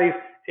everybody's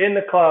in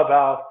the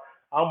clubhouse.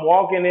 I'm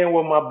walking in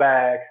with my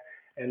bags,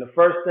 and the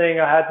first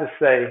thing I had to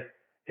say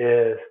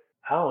is,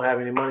 I don't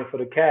have any money for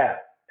the cab.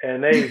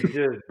 And they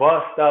just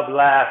bust up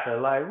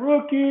laughing like,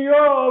 rookie,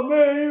 oh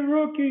man,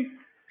 rookie.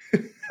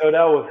 So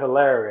that was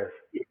hilarious.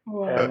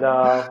 Wow. And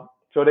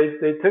so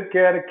they took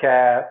care of the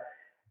cab,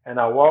 and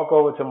I walk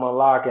over to my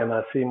locker and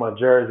I see my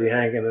jersey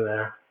hanging in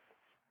there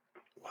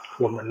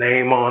with my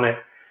name on it.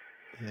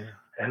 Yeah.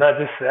 And I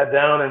just sat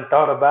down and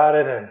thought about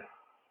it, and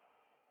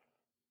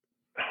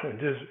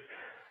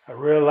I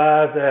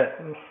realized that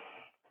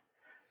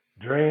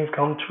dreams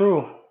come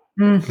true.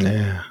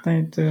 Yeah.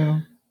 They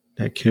do.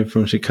 That kid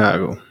from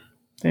Chicago.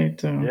 They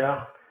do.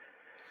 Yeah.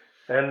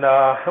 And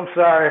I'm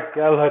sorry,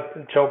 got a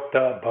little choked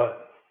up,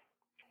 but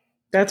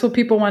That's what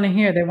people want to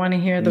hear. They want to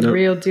hear the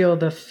real deal,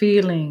 the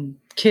feeling.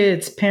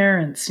 Kids,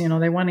 parents,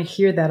 they want to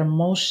hear that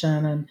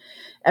emotion and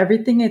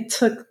everything it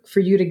took for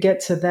you to get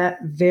to that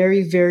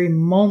very, very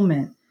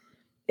moment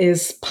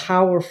is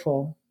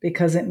powerful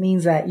because it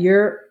means that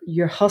your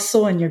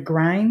hustle and your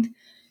grind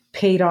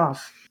paid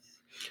off.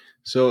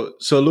 So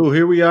Lou,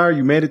 here we are.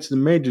 You made it to the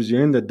majors.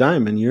 You're in the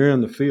diamond. You're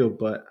in the field.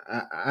 But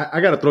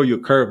I got to throw you a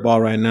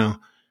curveball right now.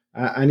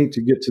 I need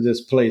to get to this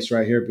place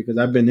right here because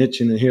I've been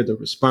itching to hear the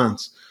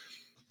response.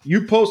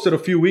 You posted a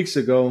few weeks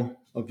ago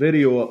a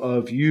video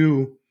of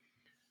you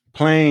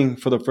playing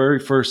for the very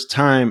first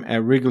time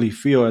at Wrigley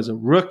Field as a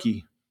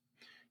rookie.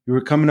 You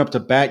were coming up to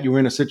bat. You were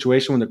in a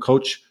situation when the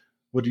coach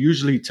would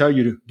usually tell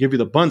you to give you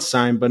the bunt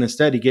sign, but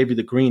instead he gave you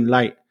the green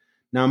light.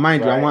 Now,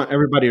 mind you, I Right, want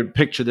everybody to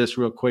picture this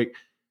real quick.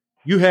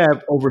 You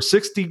have over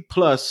 60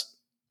 plus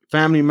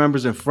family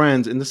members and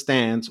friends in the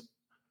stands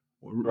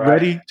right.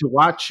 ready to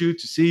watch you,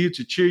 to see you,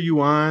 to cheer you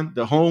on,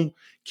 the home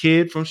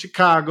kid from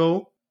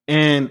Chicago,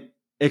 and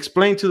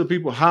explain to the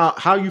people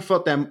how you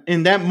felt that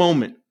in that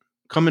moment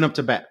coming up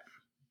to bat.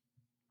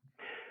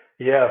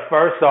 Yeah,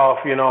 first off,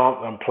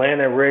 I'm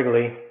playing at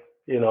Wrigley.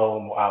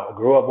 I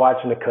grew up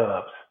watching the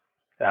Cubs.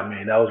 I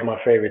mean, that was my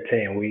favorite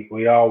team.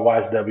 We all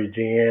watched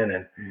WGN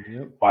and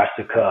Yep. watched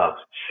the Cubs.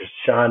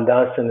 Sean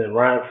Dunston and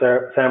Ryan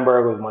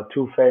Sandberg was my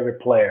two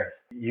favorite players.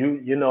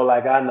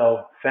 Like I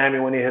know, Sammy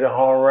when he hit a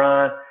home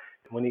run,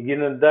 when he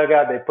get in the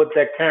dugout, they put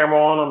that camera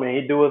on him and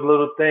he do his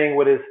little thing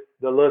with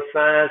the little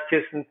signs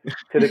kissing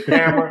to the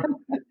camera.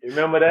 You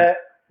remember that?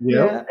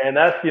 Yep. And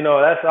that's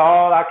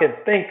all I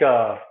could think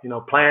of,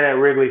 playing at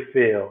Wrigley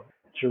Field.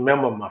 Just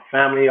remember my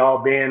family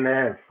all being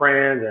there and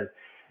friends and,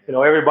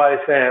 everybody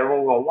saying,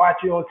 we're going to watch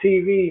you on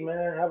TV,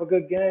 man, have a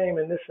good game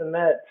and this and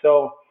that.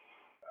 So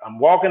I'm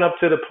walking up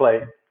to the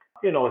plate.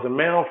 It's a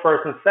man on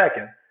first and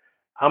second.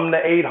 I'm the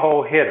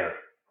 8-hole hitter,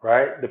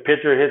 right? The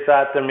pitcher hits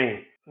out to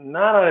me. 9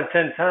 out of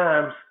 10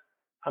 times,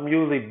 I'm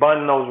usually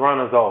bunting those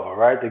runners over,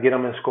 right, to get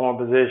them in scoring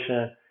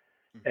position.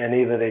 And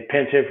either they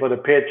pinch hit for the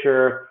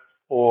pitcher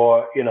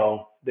or,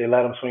 they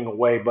let them swing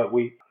away. But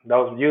that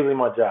was usually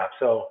my job.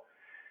 So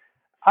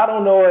I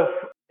don't know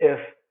if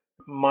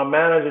my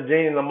manager,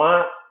 Gene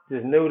Lamont,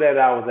 just knew that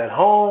I was at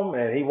home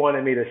and he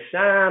wanted me to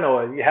shine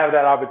or have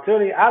that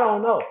opportunity. I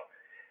don't know.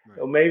 Right.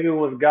 So maybe it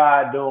was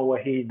God doing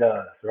what he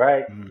does,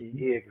 right? Mm-hmm.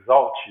 He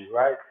exalts you,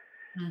 right?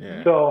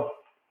 Yeah. So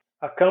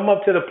I come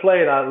up to the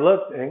plate. I'm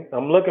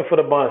looking for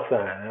the bunt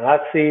sign, and I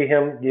see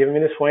him giving me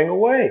the swing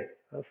away.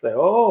 I say,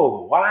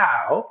 "Oh,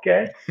 wow,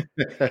 okay."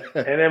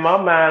 And in my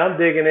mind, I'm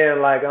digging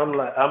in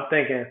I'm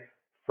thinking,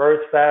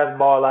 first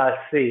fastball I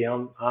see,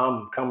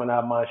 I'm coming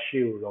out my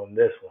shoes on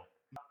this one.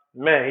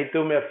 Man, he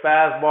threw me a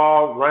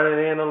fastball,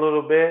 running in a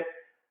little bit.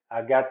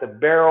 I got the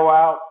barrel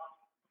out.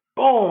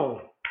 Boom.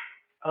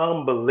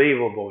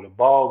 Unbelievable. The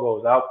ball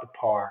goes out the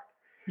park.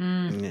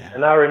 Yeah.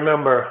 And I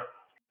remember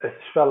it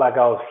felt like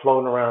I was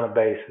floating around the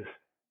bases,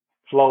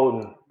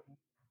 floating.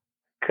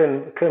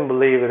 Couldn't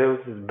believe it. It was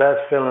the best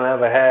feeling I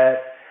ever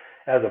had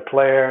as a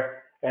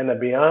player. And to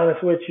be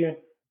honest with you,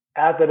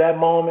 after that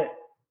moment,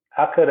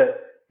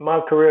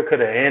 my career could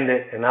have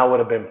ended and I would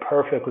have been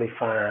perfectly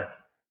fine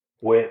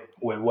with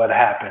what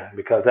happened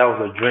because that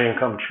was a dream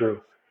come true.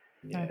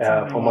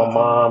 For my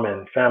mom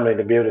and family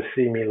to be able to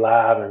see me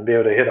live and be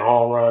able to hit a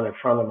home run in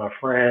front of my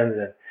friends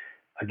and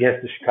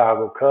against the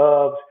Chicago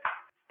Cubs.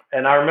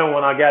 And I remember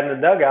when I got in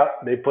the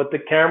dugout, they put the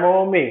camera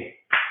on me.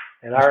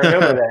 And I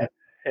remember that.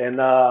 And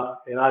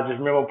I just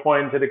remember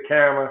pointing to the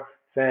camera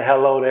saying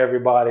hello to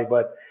everybody.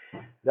 But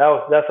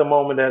that's a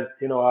moment that,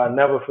 I'll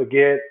never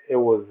forget. It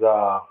was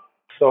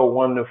so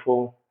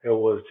wonderful. It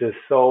was just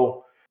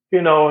so,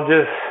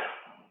 just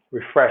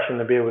refreshing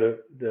to be able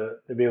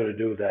to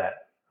do that.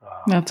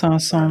 That's I'll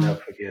awesome. never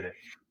forget it.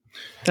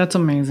 That's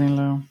amazing,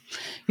 Lou.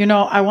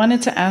 I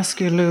wanted to ask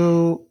you,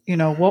 Lou,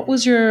 what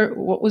was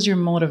your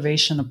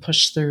motivation to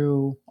push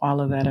through all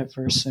of that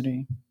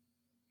adversity?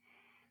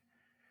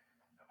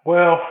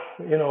 Well,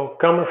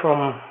 coming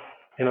from,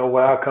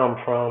 where I come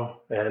from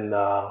and,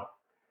 my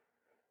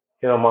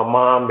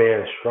mom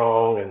being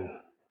strong and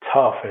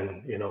tough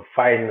and,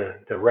 fighting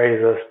to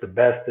raise us the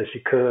best that she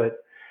could.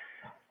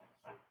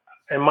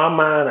 In my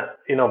mind,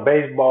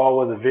 baseball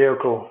was a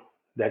vehicle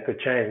that could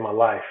change my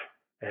life.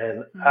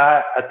 And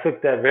I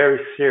took that very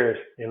serious,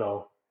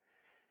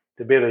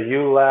 to be able to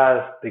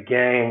utilize the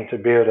game, to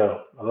be able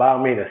to allow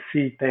me to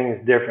see things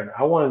different.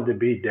 I wanted to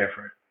be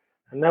different.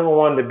 I never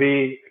wanted to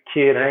be a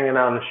kid hanging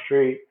out in the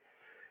street.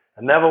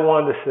 I never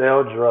wanted to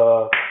sell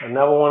drugs. I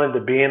never wanted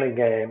to be in a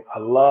game. I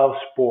love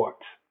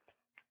sports.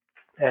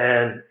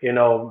 And,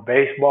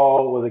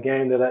 baseball was a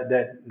game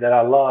that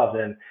I loved.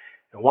 And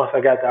once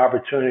I got the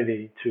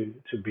opportunity to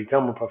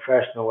become a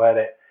professional at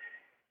it,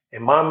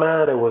 in my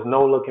mind, there was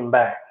no looking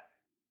back.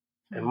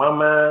 In my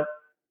mind,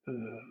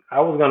 I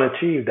was going to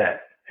achieve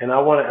that. And I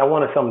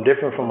wanted something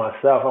different for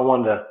myself. I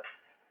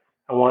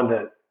wanted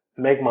to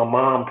make my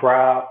mom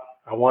proud.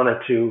 I wanted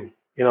to,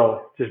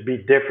 just be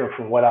different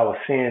from what I was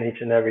seeing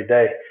each and every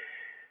day.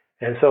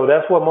 And so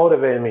that's what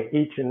motivated me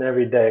each and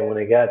every day when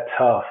it got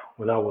tough,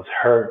 when I was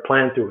hurt,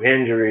 playing through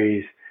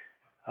injuries,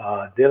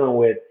 dealing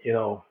with,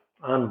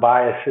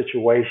 unbiased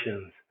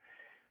situations,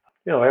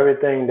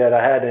 everything that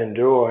I had to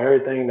endure,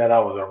 everything that I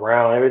was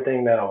around,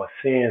 everything that I was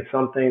seeing,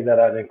 some things that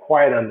I didn't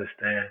quite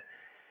understand,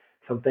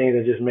 some things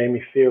that just made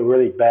me feel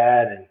really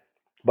bad.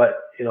 But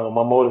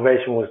my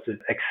motivation was to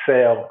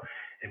excel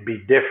and be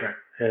different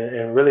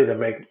and really to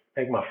make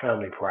my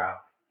family proud.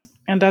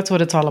 And that's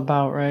what it's all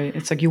about, right?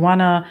 It's like you want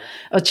to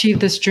achieve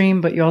this dream,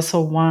 but you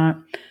also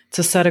want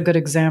to set a good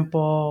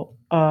example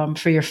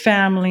for your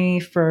family,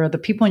 for the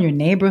people in your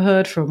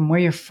neighborhood, from where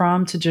you're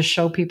from, to just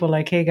show people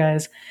like, hey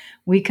guys,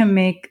 we can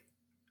make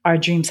our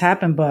dreams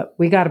happen, but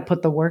we got to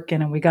put the work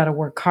in and we got to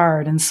work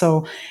hard. And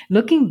so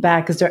looking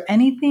back, is there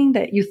anything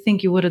that you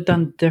think you would have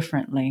done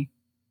differently?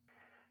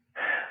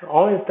 The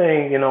only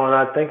thing, and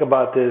I think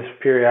about this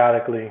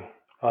periodically,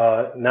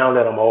 now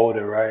that I'm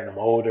older, right? I'm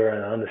older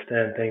and I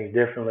understand things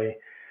differently.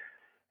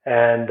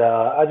 And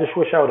I just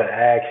wish I would have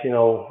asked,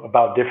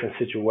 about different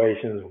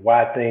situations,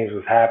 why things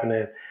was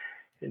happening,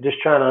 and just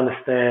trying to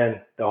understand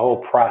the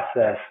whole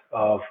process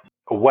of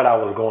what I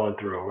was going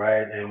through,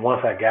 right? And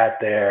once I got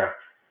there,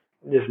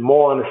 just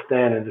more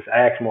understanding, just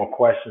ask more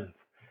questions.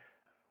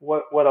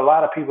 What a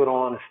lot of people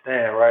don't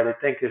understand, right? They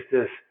think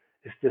it's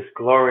this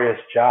glorious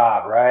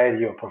job, right?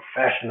 You're a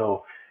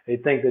professional. They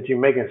think that you're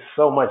making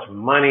so much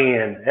money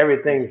and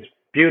everything's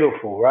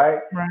beautiful, right?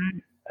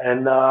 Right.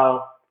 And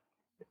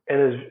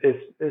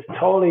it's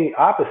totally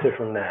opposite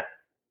from that.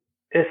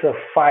 It's a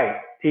fight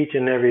each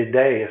and every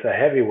day. It's a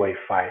heavyweight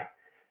fight.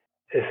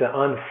 It's an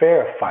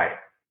unfair fight.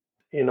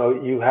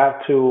 You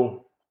have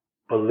to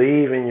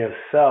believe in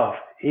yourself,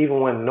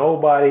 even when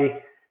nobody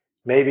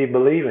may be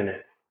believing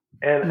it.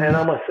 And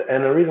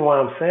the reason why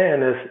I'm saying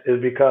this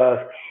is because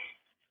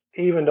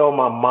even though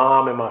my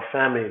mom and my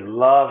family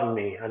loved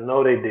me, I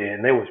know they did,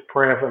 and they was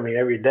praying for me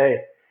every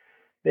day,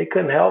 they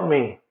couldn't help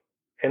me.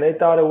 And they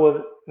thought it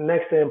was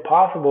next to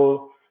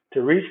impossible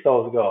to reach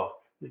those goals.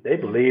 They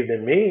believed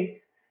in me,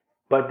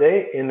 but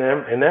they in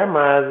their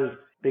minds,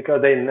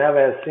 because they never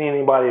had seen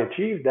anybody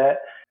achieve that,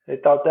 they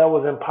thought that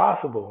was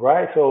impossible,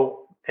 right?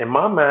 So in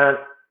my mind,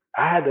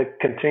 I had to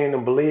continue to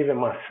believe in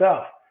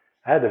myself.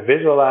 I had to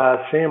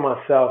visualize seeing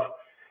myself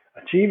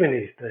achieving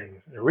these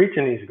things and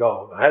reaching these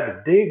goals. I had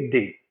to dig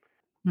deep.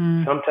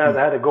 Mm. Sometimes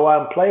I had to go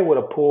out and play with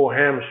a pulled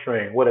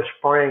hamstring, with a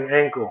sprained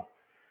ankle.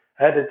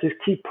 I had to just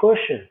keep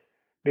pushing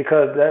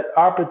because that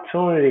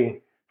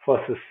opportunity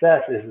for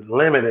success is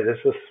limited.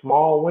 It's a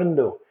small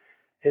window.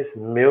 It's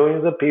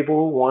millions of people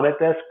who wanted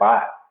that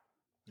spot,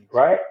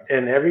 right?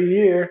 And every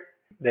year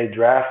they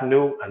draft a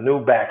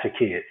new batch of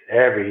kids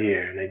every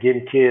year. And they're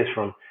getting kids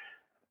from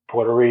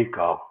Puerto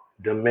Rico,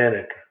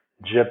 Dominica,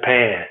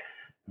 Japan,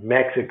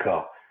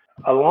 Mexico,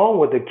 along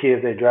with the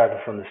kids they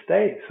drafted from the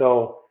state.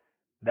 So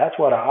that's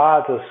why the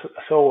odds are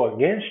so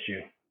against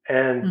you.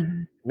 And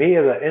Mhm. me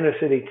as an inner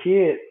city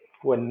kid,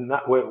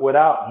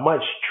 without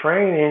much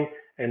training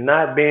and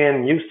not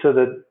being used to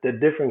the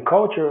different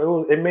culture,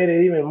 it made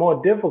it even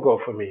more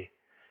difficult for me.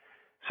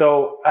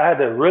 So I had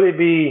to really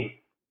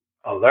be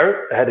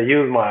alert. I had to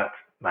use my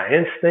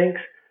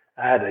instincts.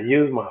 I had to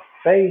use my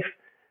faith,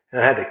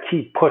 and I had to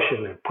keep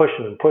pushing and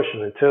pushing and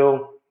pushing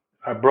until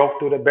I broke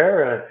through the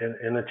barrier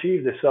and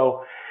achieved it.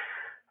 So,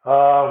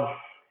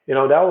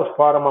 that was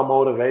part of my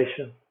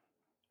motivation.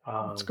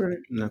 That's Um, great.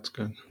 That's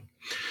good.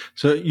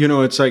 So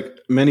it's like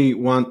many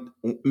want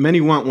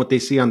what they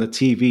see on the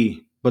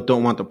TV, but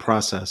don't want the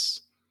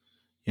process.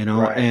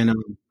 right. And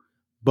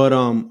but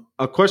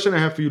a question I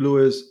have for you, Lou,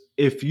 is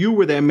if you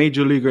were that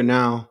major leaguer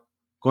now,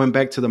 going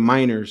back to the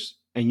minors,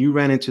 and you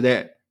ran into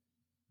that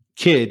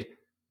kid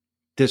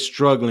that's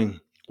struggling,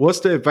 what's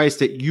the advice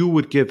that you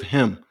would give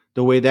him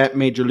the way that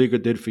major leaguer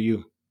did for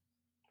you?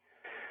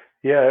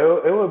 Yeah,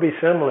 it would be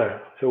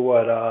similar to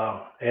what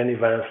Andy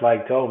Van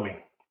Slyke told me.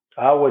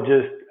 I would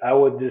just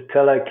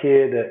tell that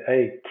kid that,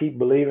 hey, keep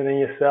believing in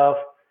yourself.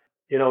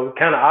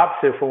 Kind of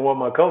opposite from what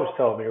my coach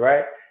told me,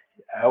 right?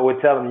 I would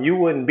tell him you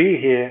wouldn't be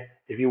here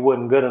if you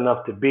wasn't good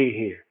enough to be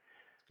here.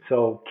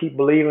 So keep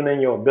believing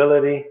in your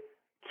ability,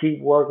 keep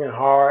working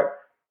hard,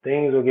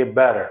 things will get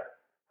better.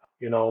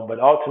 But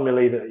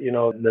ultimately,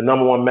 the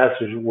number one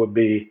message would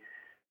be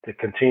to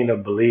continue to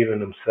believe in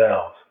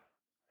themselves,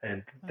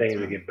 and That's things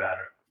will right. get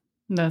better.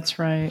 That's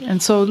right.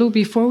 And so, Lou,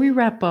 before we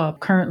wrap up,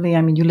 currently,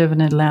 I mean, you live in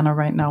Atlanta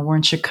right now. We're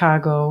in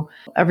Chicago.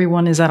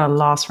 Everyone is at a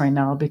loss right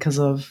now because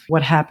of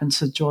what happened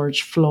to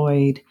George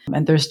Floyd.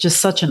 And there's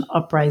just such an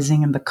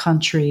uprising in the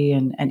country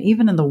and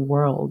even in the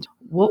world.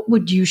 What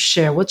would you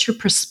share? What's your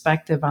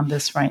perspective on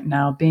this right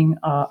now, being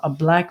a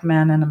Black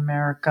man in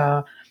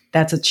America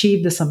that's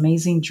achieved this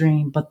amazing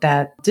dream, but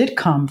that did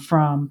come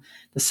from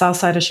the South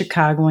Side of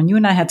Chicago? And you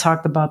and I had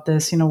talked about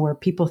this, where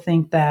people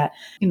think that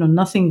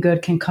nothing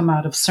good can come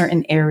out of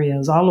certain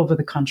areas all over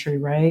the country,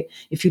 right?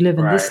 If you live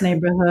in this Right.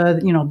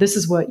 neighborhood, this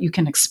is what you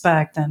can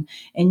expect. And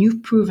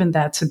you've proven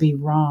that to be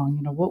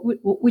wrong.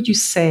 What would you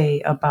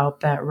say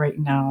about that right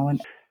now?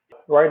 And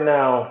Right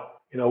now,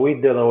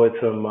 we're dealing with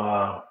some,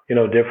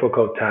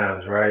 difficult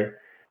times, right?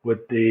 With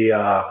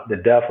the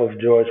death of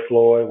George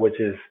Floyd, which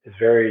is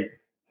very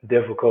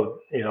difficult,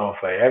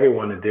 for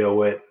everyone to deal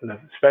with,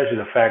 especially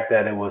the fact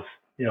that it was,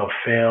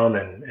 filmed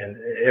and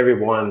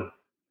everyone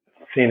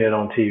seen it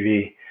on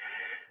TV.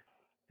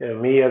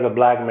 Me as a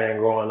black man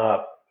growing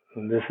up,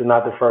 this is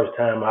not the first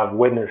time I've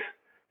witnessed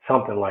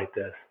something like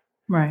this.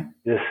 right.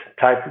 These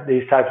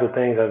types of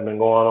things have been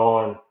going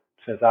on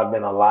since I've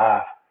been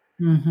alive.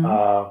 Hmm.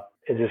 Uh,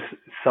 it's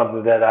just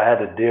something that I had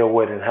to deal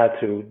with and had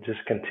to just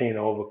continue to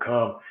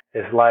overcome.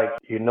 It's like,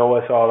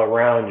 it's all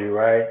around you,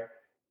 right?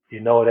 You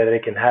know that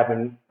it can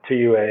happen to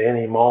you at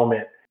any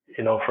moment.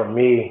 For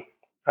me,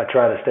 I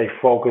try to stay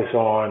focused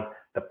on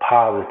the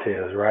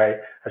positives, right?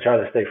 I try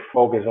to stay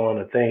focused on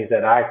the things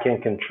that I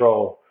can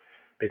control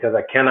because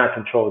I cannot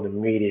control the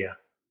media.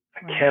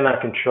 I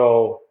cannot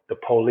control the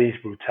police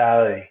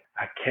brutality.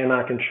 I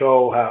cannot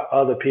control how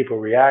other people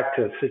react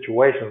to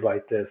situations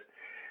like this,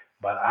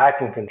 but I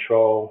can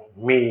control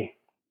me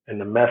and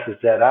the message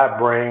that I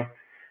bring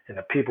and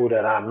the people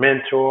that I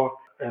mentor.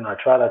 And I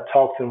try to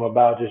talk to them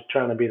about just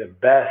trying to be the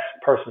best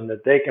person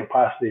that they can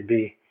possibly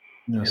be.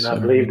 Yes, and I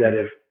believe that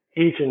if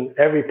each and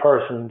every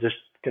person just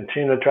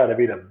continue to try to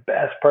be the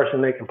best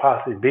person they can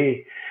possibly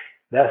be,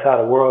 that's how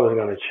the world is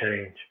going to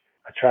change.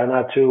 I try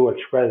not to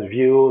express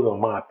views or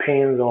my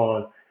opinions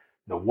on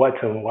the what's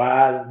and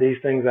why these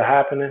things are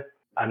happening.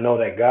 I know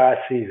that God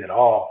sees it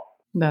all.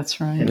 That's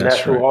right. And that's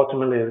who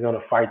ultimately is going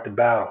to fight the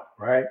battle,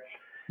 right?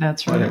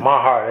 That's right. But in my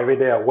heart, every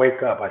day I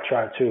wake up, I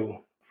try to,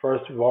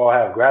 first of all,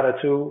 have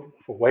gratitude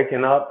for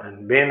waking up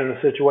and being in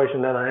the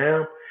situation that I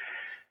am.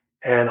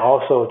 And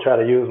also try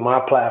to use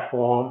my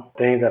platform,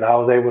 things that I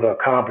was able to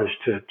accomplish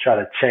to try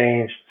to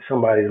change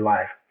somebody's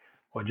life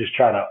or just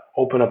try to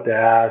open up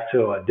their eyes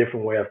to a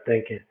different way of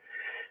thinking.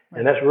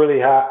 And that's really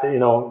how,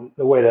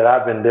 the way that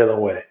I've been dealing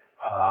with it,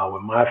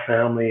 with my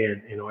family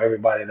and,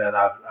 everybody that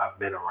I've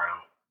been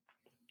around.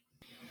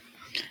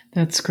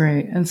 That's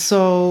great. And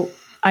so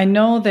I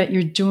know that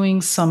you're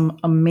doing some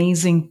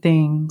amazing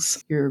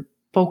things. Your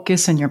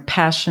focus and your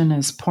passion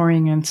is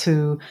pouring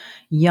into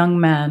young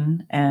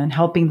men and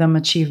helping them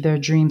achieve their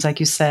dreams,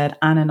 like you said,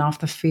 on and off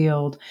the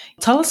field.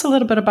 Tell us a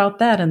little bit about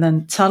that, and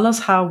then tell us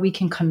how we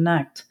can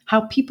connect,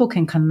 how people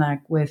can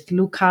connect with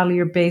Lou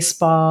Collier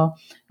Baseball.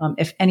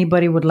 If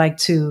anybody would like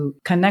to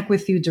connect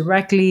with you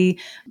directly,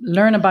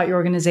 learn about your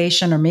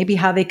organization, or maybe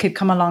how they could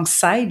come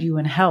alongside you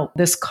and help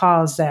this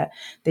cause that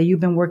you've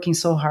been working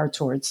so hard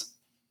towards.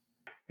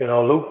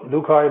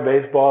 Lou Collier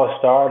Baseball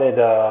started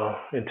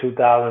in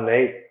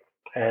 2008.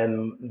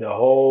 And the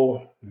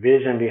whole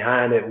vision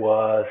behind it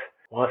was,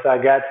 once I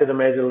got to the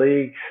major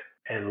leagues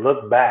and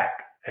looked back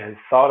and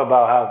thought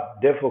about how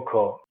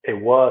difficult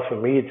it was for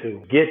me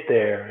to get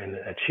there and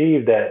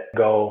achieve that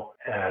goal,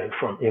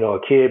 from, a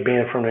kid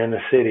being from the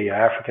inner city, an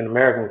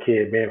African-American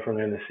kid being from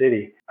the inner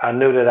city, I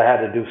knew that I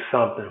had to do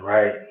something,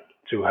 right,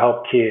 to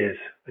help kids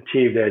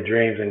achieve their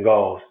dreams and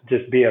goals.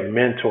 Just be a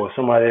mentor,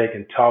 somebody they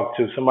can talk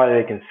to,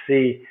 somebody they can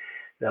see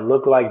that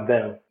look like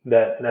them,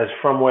 that's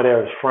from where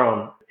they're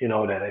from,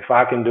 that if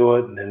I can do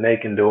it, then they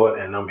can do it,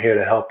 and I'm here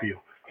to help you.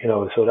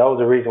 So that was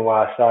the reason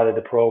why I started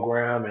the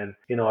program. And,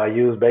 I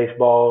used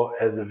baseball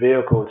as the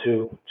vehicle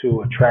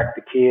to attract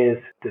the kids,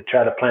 to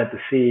try to plant the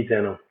seeds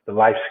in them, the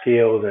life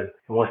skills. And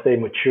once they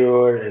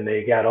matured and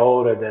they got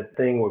older, that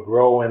thing would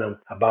grow in them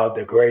about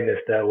the greatness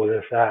that was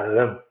inside of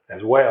them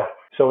as well.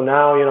 So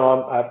now,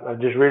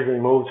 I've just recently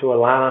moved to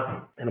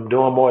Atlanta and I'm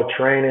doing more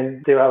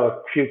training. Still have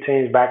a few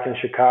teams back in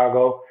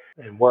Chicago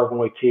and working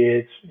with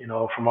kids,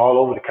 from all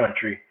over the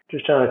country.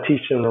 Just trying to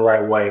teach them the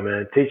right way,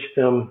 man. Teach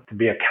them to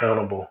be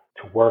accountable,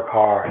 to work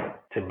hard,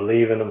 to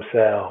believe in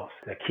themselves,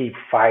 to keep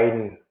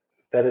fighting.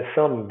 That it's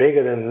something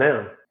bigger than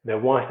them.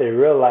 That once they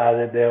realize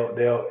it,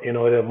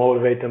 it'll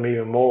motivate them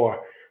even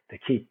more to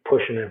keep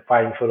pushing and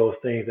fighting for those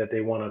things that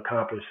they want to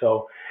accomplish.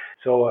 So,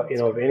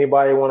 if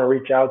anybody want to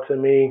reach out to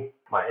me,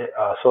 my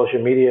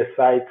social media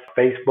sites,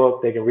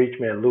 Facebook, they can reach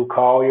me at Lou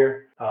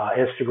Collier.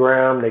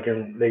 Instagram, they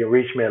can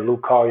reach me at Lou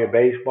Collier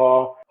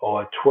Baseball,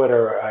 or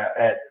Twitter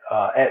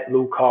at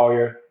Lou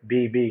Collier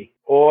BB.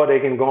 Or they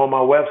can go on my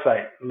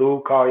website,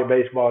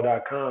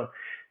 LouCollierBaseball.com.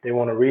 They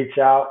want to reach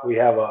out. We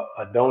have a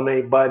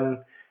donate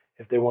button.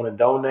 If they want to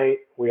donate,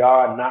 we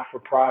are not for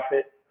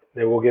profit.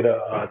 They will get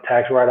a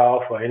tax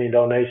write-off for any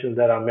donations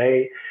that are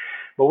made.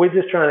 But we're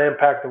just trying to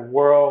impact the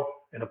world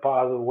in a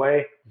positive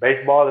way.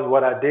 Baseball is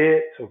what I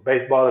did, so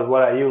baseball is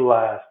what I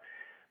utilize.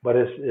 But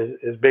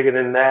it's bigger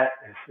than that.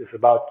 It's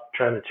about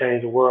trying to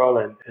change the world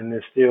and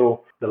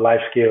instill the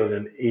life skills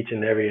in each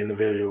and every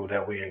individual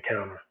that we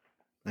encounter.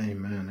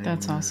 Amen.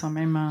 That's awesome.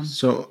 Amen.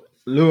 So,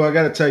 Lou, I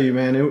got to tell you,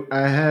 man,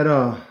 I had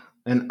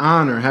an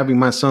honor having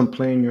my son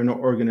play in your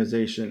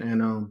organization.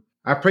 And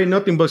I pray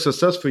nothing but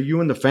success for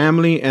you and the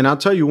family. And I'll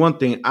tell you one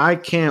thing, I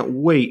can't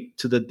wait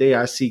to the day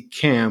I see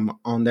Cam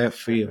on that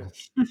field.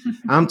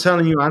 I'm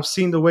telling you, I've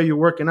seen the way you're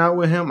working out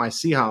with him. I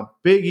see how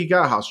big he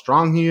got, how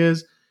strong he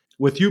is.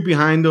 With you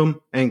behind him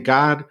and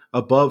God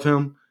above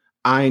him,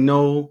 I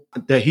know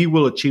that he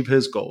will achieve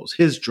his goals,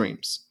 his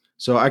dreams.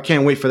 So I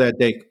can't wait for that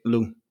day,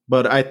 Lou.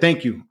 But I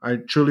thank you. I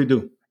truly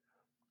do.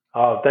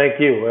 Oh,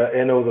 thank you.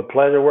 And it was a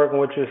pleasure working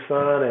with your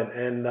son.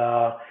 And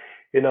a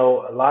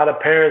lot of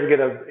parents get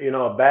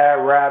a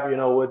bad rap,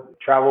 with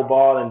travel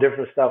ball and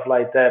different stuff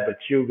like that. But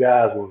you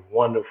guys were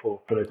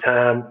wonderful from the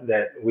time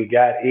that we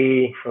got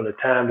E, from the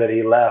time that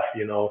he left.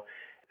 It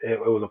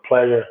was a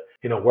pleasure,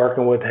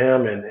 working with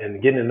him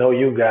and getting to know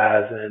you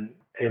guys. And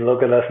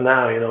look at us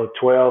now,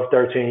 12,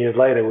 13 years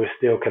later, we're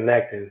still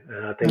connecting.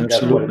 And I think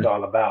That's what it's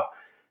all about.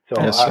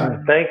 So Yes,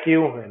 sir. thank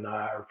you, and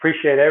I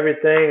appreciate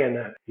everything.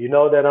 And you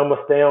know that I'm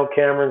gonna stay on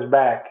Cameron's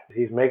back.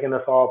 He's making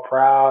us all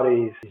proud.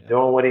 He's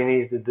doing what he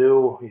needs to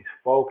do. He's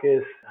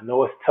focused. I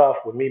know it's tough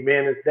with me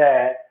being his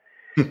dad,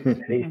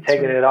 and he's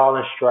taking it all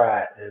in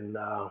stride. And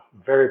I'm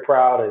very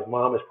proud. His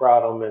mom is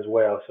proud of him as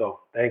well. So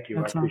thank you.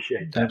 That's I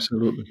appreciate that.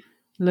 Absolutely.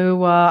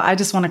 Lou, I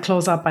just want to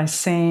close out by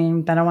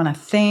saying that I want to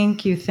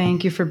thank you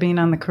for being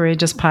on the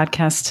Courageous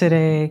podcast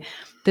today.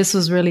 This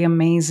was really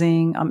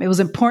amazing. It was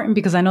important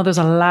because I know there's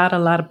a lot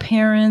of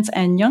parents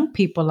and young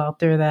people out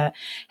there that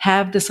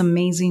have this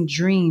amazing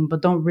dream,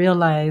 but don't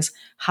realize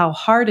how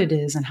hard it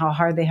is and how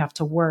hard they have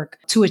to work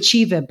to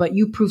achieve it. But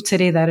you proved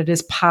today that it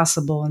is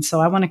possible. And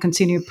so I want to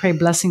continue to pray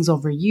blessings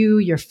over you,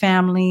 your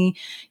family,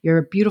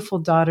 your beautiful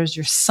daughters,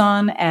 your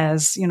son,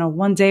 as you know,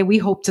 one day we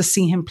hope to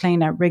see him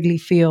playing at Wrigley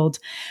Field.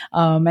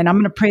 And I'm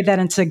going to pray that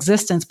into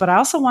existence. But I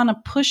also want to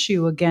push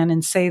you again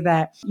and say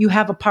that you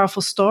have a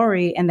powerful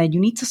story and that you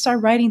need to start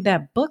writing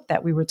that book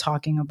that we were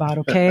talking about,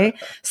 okay?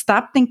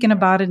 Stop thinking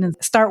about it and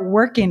start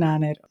working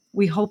on it.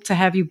 We hope to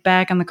have you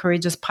back on the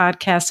Courageous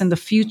podcast in the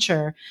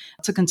future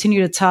to continue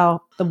to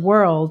tell the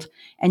world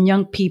and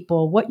young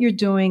people what you're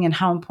doing and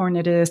how important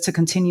it is to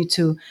continue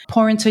to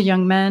pour into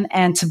young men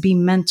and to be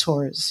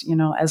mentors, you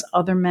know, as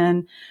other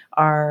men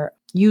are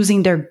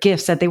using their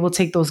gifts, that they will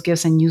take those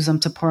gifts and use them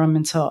to pour them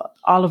into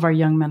all of our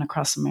young men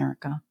across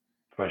America.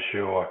 For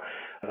sure.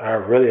 I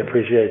really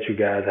appreciate you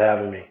guys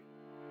having me.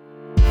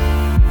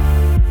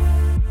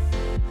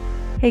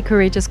 Hey,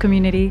 Courageous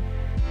community.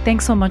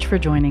 Thanks so much for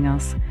joining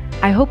us.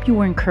 I hope you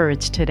were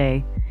encouraged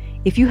today.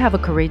 If you have a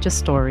courageous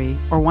story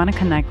or want to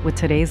connect with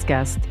today's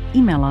guest,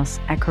 email us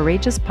at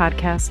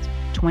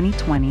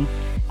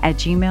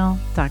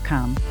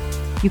courageouspodcast2020@gmail.com.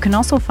 You can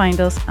also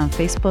find us on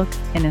Facebook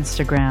and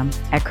Instagram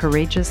at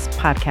Courageous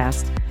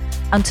Podcast.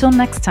 Until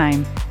next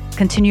time,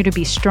 continue to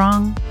be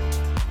strong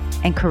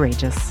and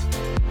courageous.